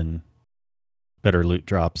pinnacle and better loot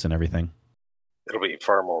drops and everything. It'll be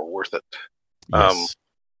far more worth it. Yes.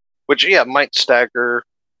 Which, might stagger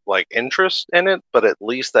like interest in it, but at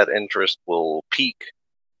least that interest will peak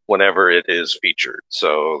whenever it is featured.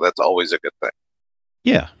 So that's always a good thing.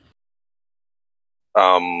 Yeah.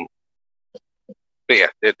 But yeah,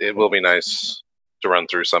 it will be nice to run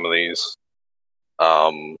through some of these.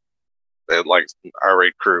 Like our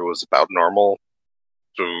raid crew was about normal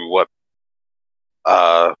to what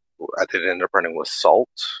I did end up running with Salt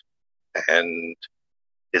and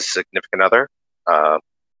his significant other. The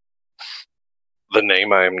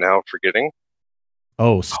name I am now forgetting.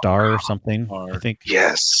 Oh, Star or something, I think.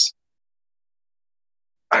 Yes.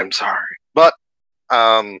 I'm sorry. But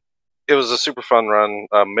it was a super fun run.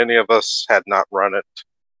 Many of us had not run it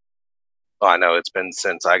Oh, I know it's been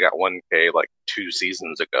since I got 1K like 2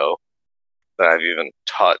 seasons ago that I've even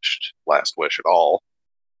touched Last Wish at all.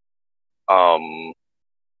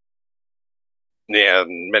 Yeah,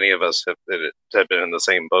 and many of us have been in the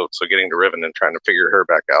same boat, so getting to Riven and trying to figure her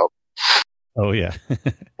back out Oh yeah.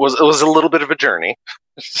 was a little bit of a journey.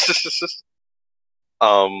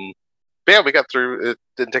 But yeah, we got through. It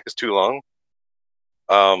didn't take us too long.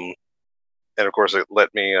 And of course, it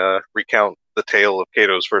let me recount the tale of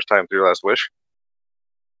Kato's first time through Last Wish,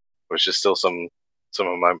 which is still some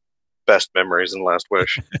of my best memories in Last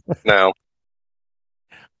Wish. Now,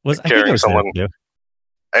 I think I carrying was there someone, too.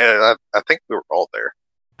 I think we were all there.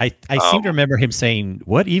 I seem to remember him saying,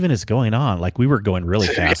 "What even is going on?" Like we were going really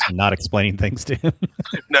fast and not explaining things to him.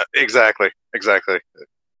 No, exactly. Because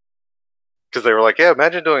they were like, "Yeah,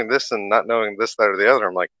 imagine doing this and not knowing this, that, or the other."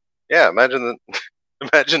 I'm like, "Yeah, imagine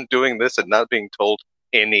doing this and not being told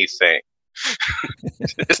anything."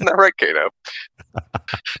 Isn't that right, Kato?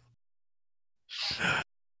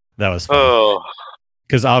 That was funny. Oh,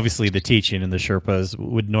 Because obviously the teaching and the Sherpas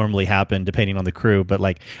would normally happen depending on the crew, but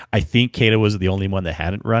like I think Kato was the only one that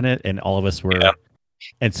hadn't run it, and all of us were, yeah.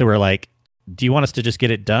 And so we're like, "Do you want us to just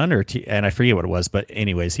get it done?" And I forget what it was, but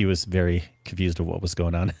anyways, he was very confused of what was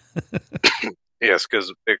going on. Yes,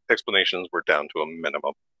 because explanations were down to a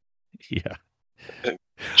minimum. Yeah.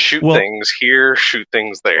 Shoot things here, shoot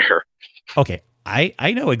things there. Okay,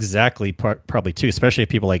 I know exactly probably too, especially if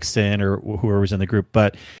people like Sin or whoever was in the group,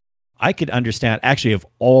 but I could understand actually of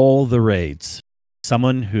all the raids,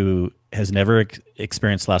 someone who has never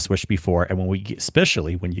experienced Last Wish before, and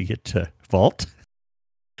especially when you get to Vault,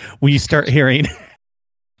 when you start hearing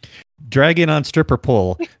dragon on stripper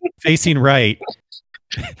pole, facing right,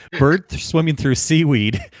 bird swimming through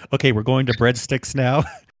seaweed. Okay, we're going to breadsticks now.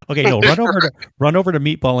 Okay, no, run over to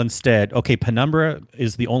meatball instead. Okay, penumbra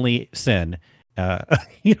is the only sin. People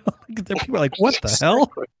are like, "What the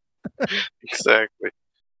hell?" Exactly.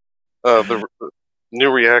 The new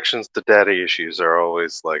reactions to daddy issues are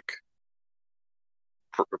always like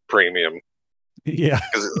premium. Yeah.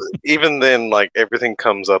 Because even then, like everything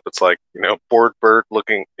comes up. It's like bored bird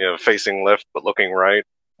looking, facing left but looking right.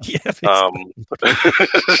 Yeah.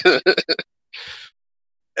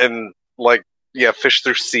 And like fish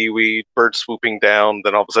through seaweed, bird swooping down.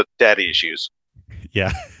 Then all of a sudden, daddy issues.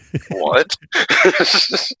 Yeah. What?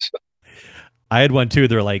 I had one too.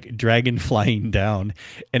 They're like dragon flying down,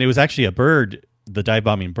 and it was actually a bird, the dive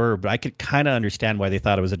bombing bird. But I could kind of understand why they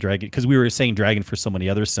thought it was a dragon because we were saying dragon for so many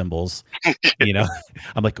other symbols.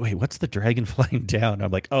 I'm like, wait, what's the dragon flying down?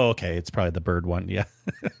 I'm like, oh, okay, it's probably the bird one. Yeah.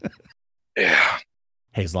 Yeah.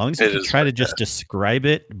 Hey, as long as you can try to just describe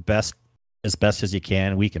it as best as you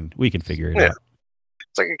can, we can figure it out.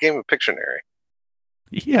 It's like a game of Pictionary.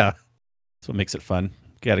 Yeah, that's what makes it fun.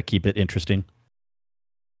 Got to keep it interesting.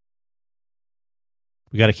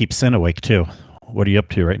 We got to keep Sin awake too. What are you up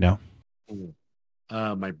to right now?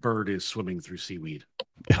 My bird is swimming through seaweed.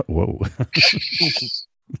 Whoa.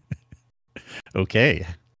 Okay.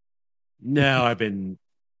 No, I've been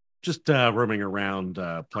just roaming around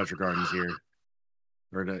Pleasure Gardens here.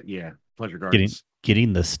 Pleasure Gardens.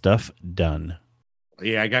 Getting the stuff done.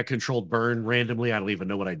 Yeah, I got controlled burn randomly. I don't even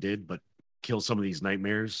know what I did, but kill some of these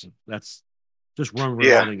nightmares. That's just roaming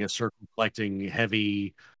around in a circle, collecting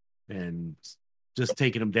heavy and just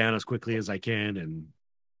taking them down as quickly as I can and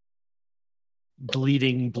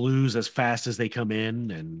deleting blues as fast as they come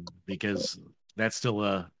in. And because that's still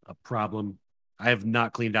a problem. I have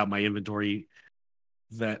not cleaned out my inventory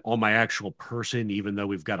that on my actual person, even though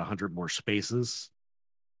we've got 100 more spaces.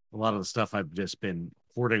 A lot of the stuff I've just been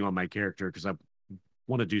hoarding on my character because I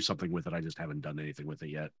want to do something with it. I just haven't done anything with it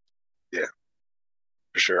yet. Yeah,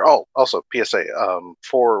 for sure. Oh, also PSA,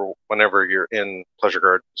 for whenever you're in Pleasure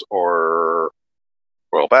Gardens or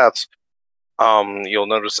Royal Baths, you'll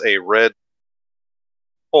notice a red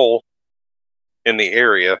hole in the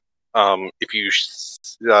area. If you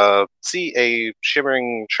see a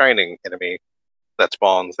shimmering, shining enemy that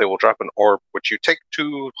spawns, they will drop an orb, which you take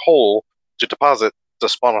to hole to deposit to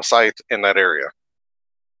spawn a scythe in that area.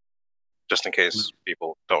 Just in case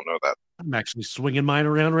people don't know that. I'm actually swinging mine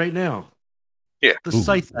around right now. Yeah. The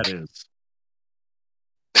scythe, that is.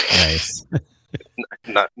 Nice.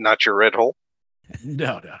 Not your red hole?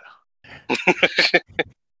 No. This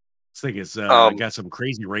thing is got some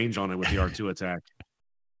crazy range on it with the R2 attack.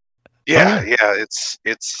 Yeah, it's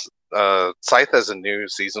Scythe has a new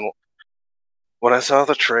seasonal. When I saw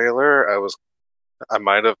the trailer,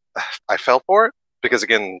 I fell for it because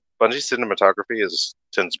again, Bungie cinematography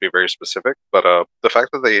tends to be very specific. But the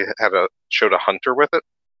fact that they showed a hunter with it,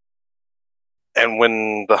 and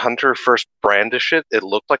when the hunter first brandished it, it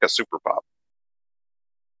looked like a super pop.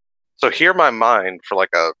 So here my mind for like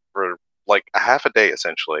a half a day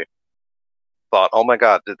essentially thought, oh my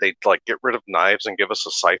god, did they like get rid of knives and give us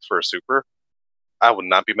a scythe for a super? I would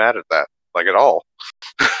not be mad at that, like at all.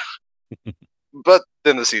 But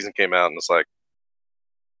then the season came out and it's like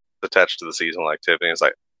attached to the seasonal activity. It's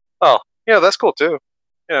like, oh yeah, that's cool too.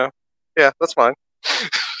 Yeah, that's fine.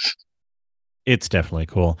 It's definitely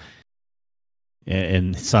cool.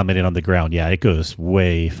 And summiting on the ground, yeah, it goes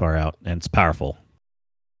way far out and it's powerful.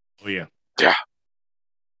 Oh yeah. Yeah.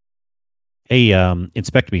 Hey,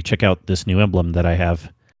 Inspect Me, check out this new emblem that I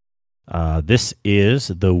have. This is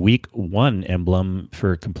the week 1 emblem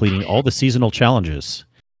for completing all the seasonal challenges,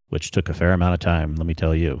 which took a fair amount of time, let me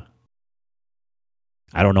tell you.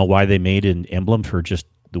 I don't know why they made an emblem for just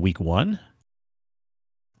the week 1.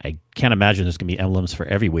 I can't imagine there's going to be emblems for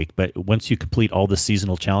every week, but once you complete all the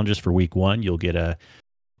seasonal challenges for week 1, you'll get a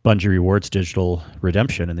Bungie Rewards digital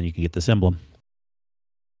redemption, and then you can get this emblem.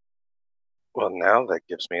 Well, now that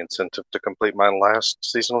gives me incentive to complete my last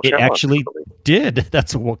seasonal challenge. It actually did.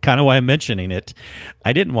 That's kind of why I'm mentioning it.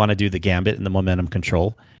 I didn't want to do the Gambit and the momentum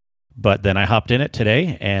control, but then I hopped in it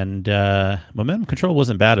today, and momentum control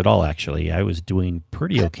wasn't bad at all, actually. I was doing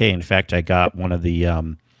pretty okay. In fact, I got one of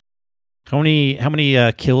the... How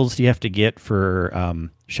many kills do you have to get for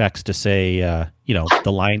Shax to say,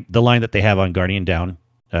 the line that they have on Guardian Down?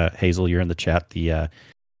 Hazel, you're in the chat.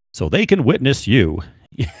 So they can witness you.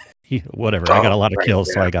 Whatever. I got a lot of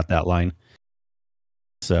kills, so I got that line.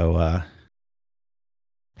 So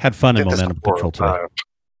had fun in momentum control today.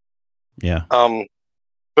 Yeah.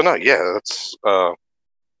 But no, yeah, that's no,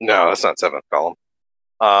 that's not 7th column.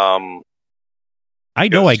 I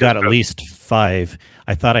know I got at least 5.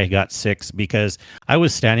 I thought I got 6 because I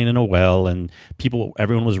was standing in a well and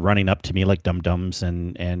everyone was running up to me like dum-dums,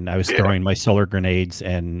 and I was throwing my solar grenades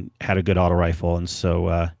and had a good auto rifle, and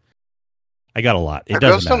so I got a lot. It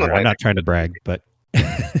doesn't matter. I'm not trying to brag, but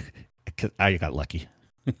I got lucky.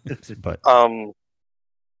 But I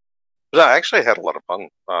actually had a lot of fun,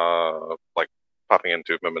 like popping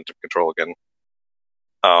into momentum control again.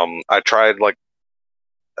 I tried like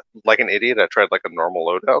an idiot. I tried like a normal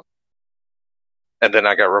loadout, and then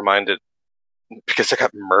I got reminded because I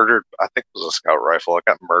got murdered. I think it was a scout rifle. I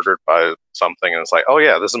got murdered by something, and it's like, oh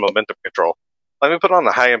yeah, this is momentum control. Let me put on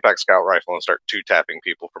the high impact scout rifle and start 2-tapping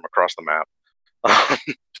people from across the map.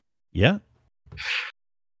 Yeah.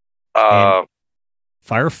 And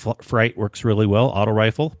Firefright works really well, auto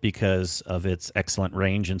rifle, because of its excellent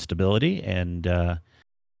range and stability, and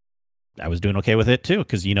I was doing okay with it too,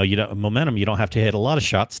 because momentum, you don't have to hit a lot of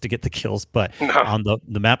shots to get the kills, but on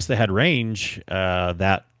the maps that had range,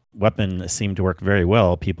 that weapon seemed to work very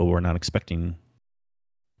well. People were not expecting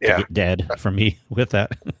to get dead from me with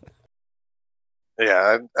that.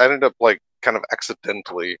 Yeah, I ended up like kind of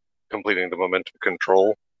accidentally completing the momentum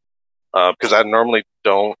control because I normally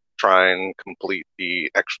don't try and complete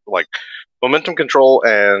the extra like momentum control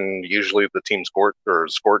and usually the team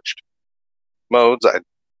scorched modes.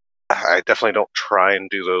 I definitely don't try and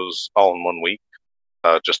do those all in 1 week,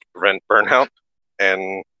 just to prevent burnout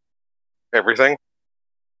and everything.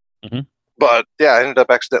 Mm-hmm. But yeah, I ended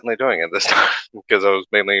up accidentally doing it this time because I was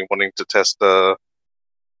mainly wanting to test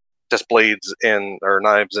blades or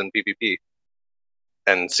knives in PvP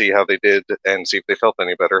and see how they did and see if they felt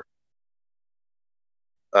any better.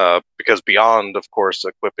 Because beyond, of course,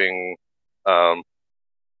 equipping the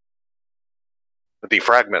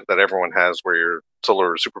fragment that everyone has where your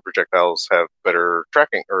solar super projectiles have better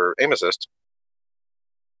tracking or aim assist,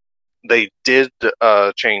 they did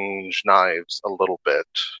change knives a little bit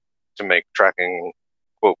to make tracking,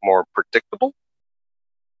 quote, more predictable.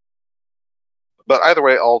 But either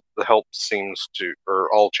way, all the help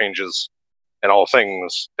all changes and all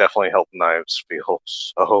things definitely help knives feel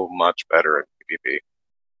so much better in PvP.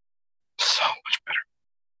 So much better.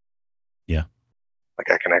 Yeah.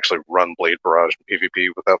 Like I can actually run Blade Barrage in PvP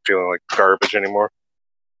without feeling like garbage anymore.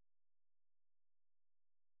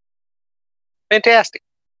 Fantastic.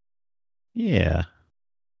 Yeah.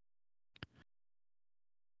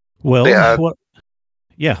 Well, what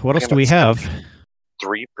else do we have?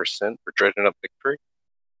 3% for Dredging Up Victory.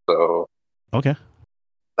 So okay.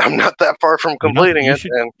 I'm not that far from completing it.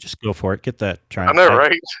 And just go for it. Get that triumph. I know,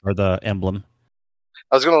 right? Or the emblem.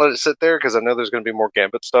 I was going to let it sit there because I know there's going to be more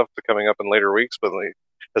Gambit stuff coming up in later weeks. But like,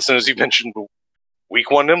 as soon as you mentioned week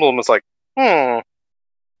 1 emblem, it's like,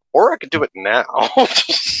 or I could do it now.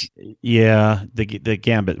 Yeah, the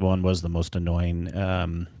Gambit one was the most annoying.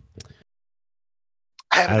 I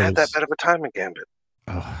haven't had that bad of a time in Gambit.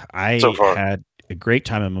 I had a great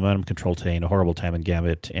time in momentum control today and a horrible time in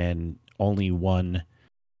Gambit, and only one.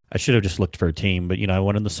 I should have just looked for a team, but I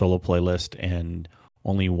went in the solo playlist and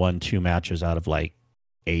only won 2 matches out of like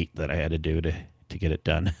 8 that I had to do to get it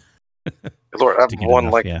done. Lord, to get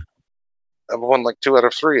enough, yeah. I've won like 2 out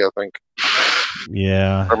of 3, I think.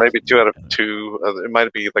 Yeah. Or maybe 2 out of 2. It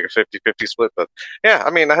might be like a 50-50 split, but yeah, I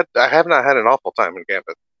mean, I have not had an awful time in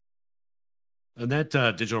Gambit. And that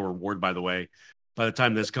digital reward, by the way, by the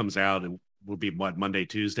time this comes out, it will be Monday,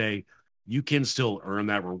 Tuesday. You can still earn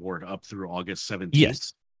that reward up through August 17th.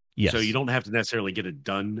 Yes. Yes. So you don't have to necessarily get it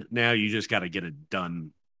done now. You just got to get it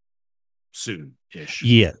done soon-ish.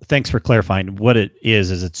 Yeah. Thanks for clarifying. What it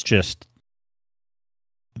is it's just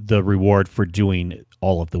the reward for doing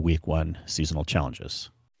all of the week 1 seasonal challenges.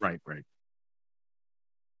 Right.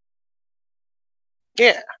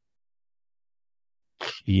 Yeah.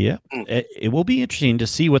 Yeah. It will be interesting to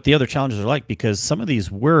see what the other challenges are like, because some of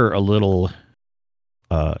these were a little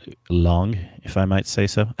long, if I might say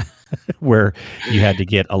so, where you had to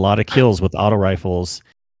get a lot of kills with auto rifles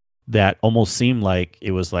that almost seemed like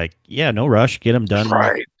it was like, yeah, no rush, get them done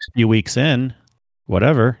Right. a few weeks in,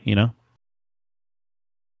 whatever, you know?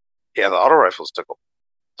 Yeah, the auto rifles took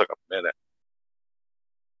a minute.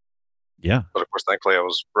 Yeah. But of course, thankfully, I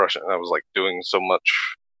was rushing. I was like doing so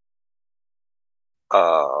much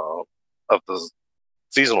of the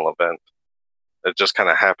seasonal event. It just kind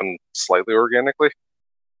of happened slightly organically.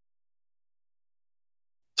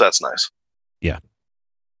 So that's nice. Yeah.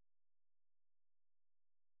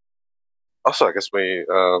 Also, I guess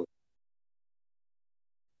the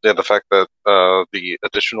fact that the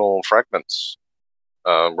additional fragments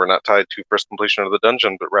were not tied to first completion of the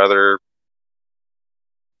dungeon, but rather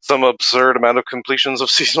some absurd amount of completions of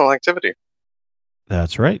seasonal activity.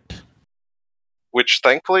 That's right. Which,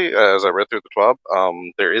 thankfully, as I read through the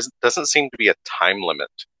TWAB, doesn't seem to be a time limit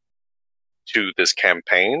to this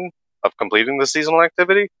campaign of completing the seasonal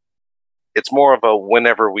activity. It's more of a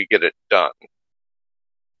whenever we get it done,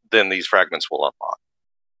 then these fragments will unlock.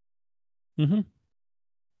 Mm-hmm.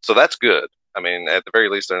 So that's good. I mean, at the very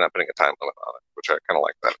least, they're not putting a time limit on it, which I kind of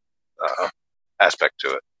like that aspect to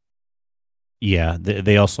it. Yeah,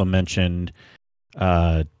 they also mentioned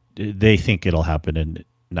they think it'll happen in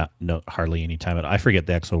not hardly any time. I forget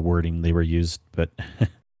the actual wording they were used, but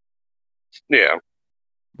yeah,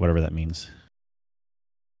 whatever that means.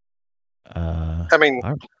 I mean,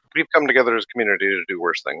 we've come together as a community to do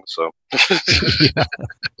worse things, so. Yeah.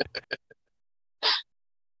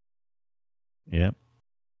 Yeah.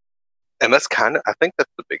 And that's I think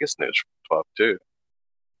that's the biggest news from 12 too.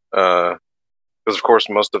 Because of course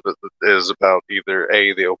most of it is about either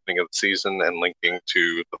the opening of the season and linking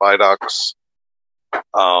to the Vidocs,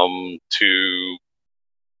 to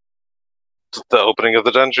the opening of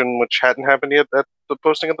the dungeon, which hadn't happened yet at the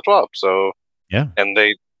posting of the 12. So yeah, and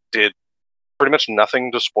they did pretty much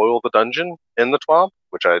nothing to spoil the dungeon in the 12,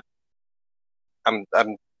 which I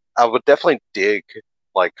would definitely dig.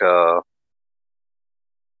 Like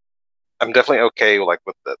I'm definitely okay like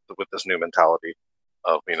with this new mentality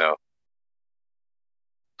of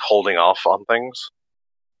holding off on things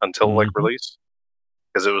until like release,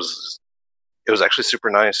 because it was actually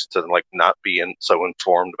super nice to like not be so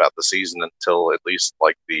informed about the season until at least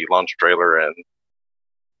like the launch trailer and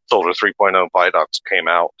Soldier 3.0 Vidocs came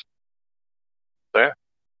out. So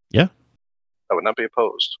yeah, I would not be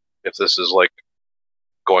opposed if this is like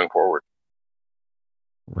going forward.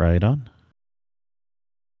 Right on.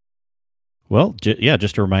 Well,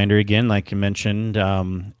 just a reminder again, like you mentioned,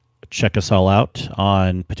 check us all out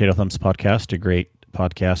on Potato Thumbs Podcast, a great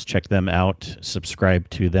podcast. Check them out, subscribe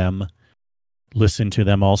to them, listen to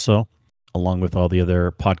them also, along with all the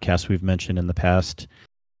other podcasts we've mentioned in the past.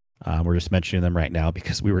 We're just mentioning them right now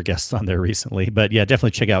because we were guests on there recently. But yeah,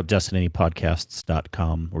 definitely check out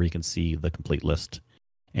destinypodcasts.com where you can see the complete list.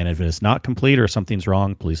 And if it is not complete or something's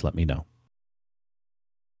wrong, please let me know.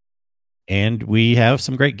 And we have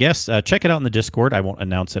some great guests. Check it out in the Discord. I won't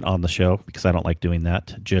announce it on the show because I don't like doing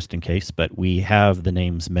that, just in case. But we have the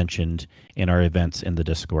names mentioned in our events in the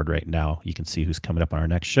Discord right now. You can see who's coming up on our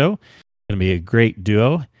next show. It's going to be a great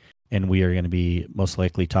duo, and we are going to be most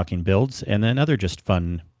likely talking builds and then other just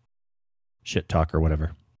fun shit talk or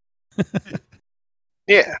whatever.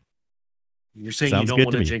 Yeah. You're saying Sounds you don't good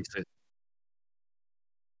want to to me. jinx it.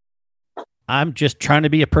 I'm just trying to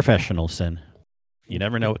be a professional, Sin. You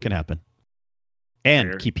never know what can happen. And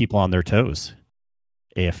Fair. keep people on their toes.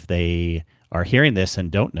 If they are hearing this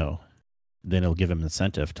and don't know, then it'll give them an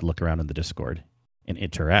incentive to look around in the Discord and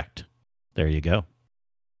interact. There you go.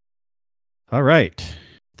 All right.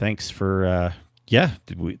 Thanks for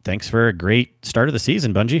thanks for a great start of the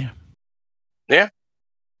season, Bungie. Yeah.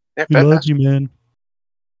 Yeah, we love you, man.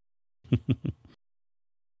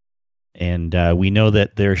 And we know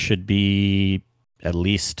that there should be at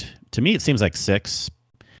least To me, it seems like 6.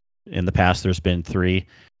 In the past, there's been 3.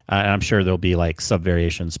 I'm sure there'll be like sub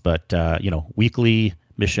variations, but weekly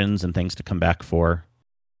missions and things to come back for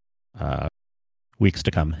weeks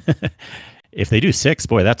to come. If they do 6,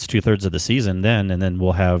 boy, that's 2/3 of the season then, and then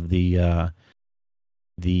we'll have the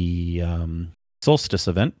solstice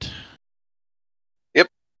event. Yep,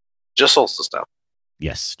 just solstice now.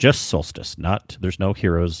 Yes, just solstice. There's no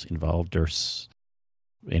heroes involved or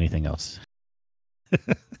anything else.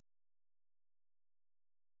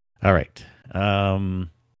 All right.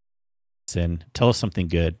 Sin, tell us something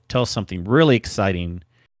good. Tell us something really exciting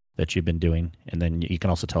that you've been doing, and then you can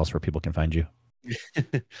also tell us where people can find you.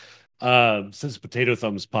 Since Potato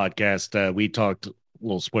Thumbs podcast, we talked, a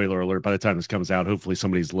little spoiler alert, by the time this comes out, hopefully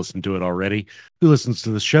somebody's listened to it already who listens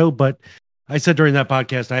to the show. But I said during that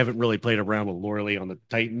podcast, I haven't really played around with Lorelei on the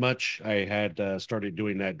Titan much. I had started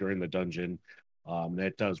doing that during the dungeon.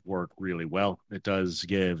 That does work really well. It does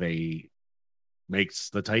makes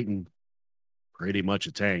the Titan pretty much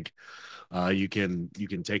a tank. You can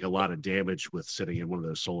take a lot of damage with sitting in one of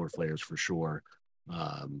those solar flares for sure.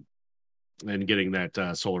 And getting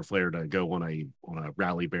that solar flare to go on a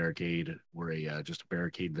rally barricade or just a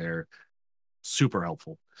barricade there, super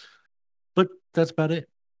helpful. But that's about it.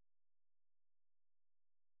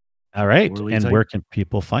 All right. And where can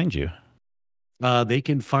people find you? They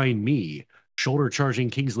can find me, shoulder charging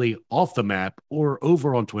Kingsley, off the map or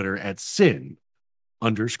over on Twitter at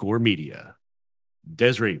sin_media.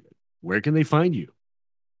 Desiree, where can they find you?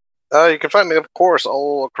 You can find me, of course,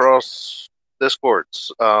 all across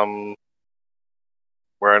Discords, where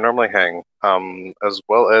I normally hang, as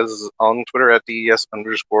well as on Twitter at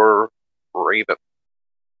DES_Raven.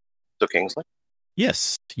 So, Kingsley?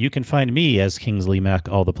 Yes, you can find me as Kingsley Mac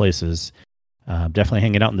all the places. Definitely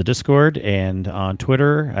hanging out in the Discord and on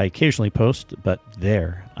Twitter. I occasionally post, but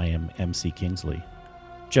there I am MC Kingsley,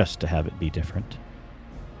 just to have it be different.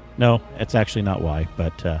 No, it's actually not why,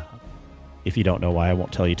 but if you don't know why, I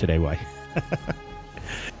won't tell you today why.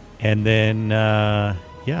 And then,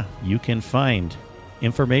 you can find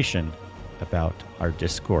information about our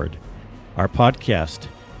Discord, our podcast,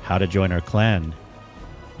 how to join our clan,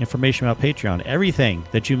 information about Patreon, everything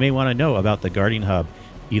that you may want to know about the Guardian Hub,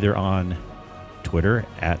 either on Twitter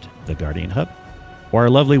at The Guardian Hub or our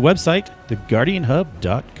lovely website,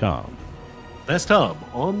 theguardianhub.com. Best hub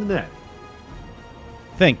on the net.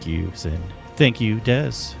 Thank you, Sin. Thank you,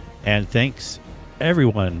 Des. And thanks,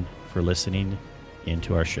 everyone, for listening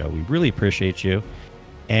into our show. We really appreciate you.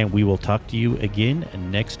 And we will talk to you again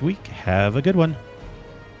next week. Have a good one.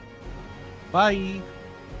 Bye.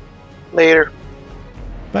 Later.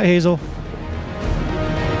 Bye, Hazel.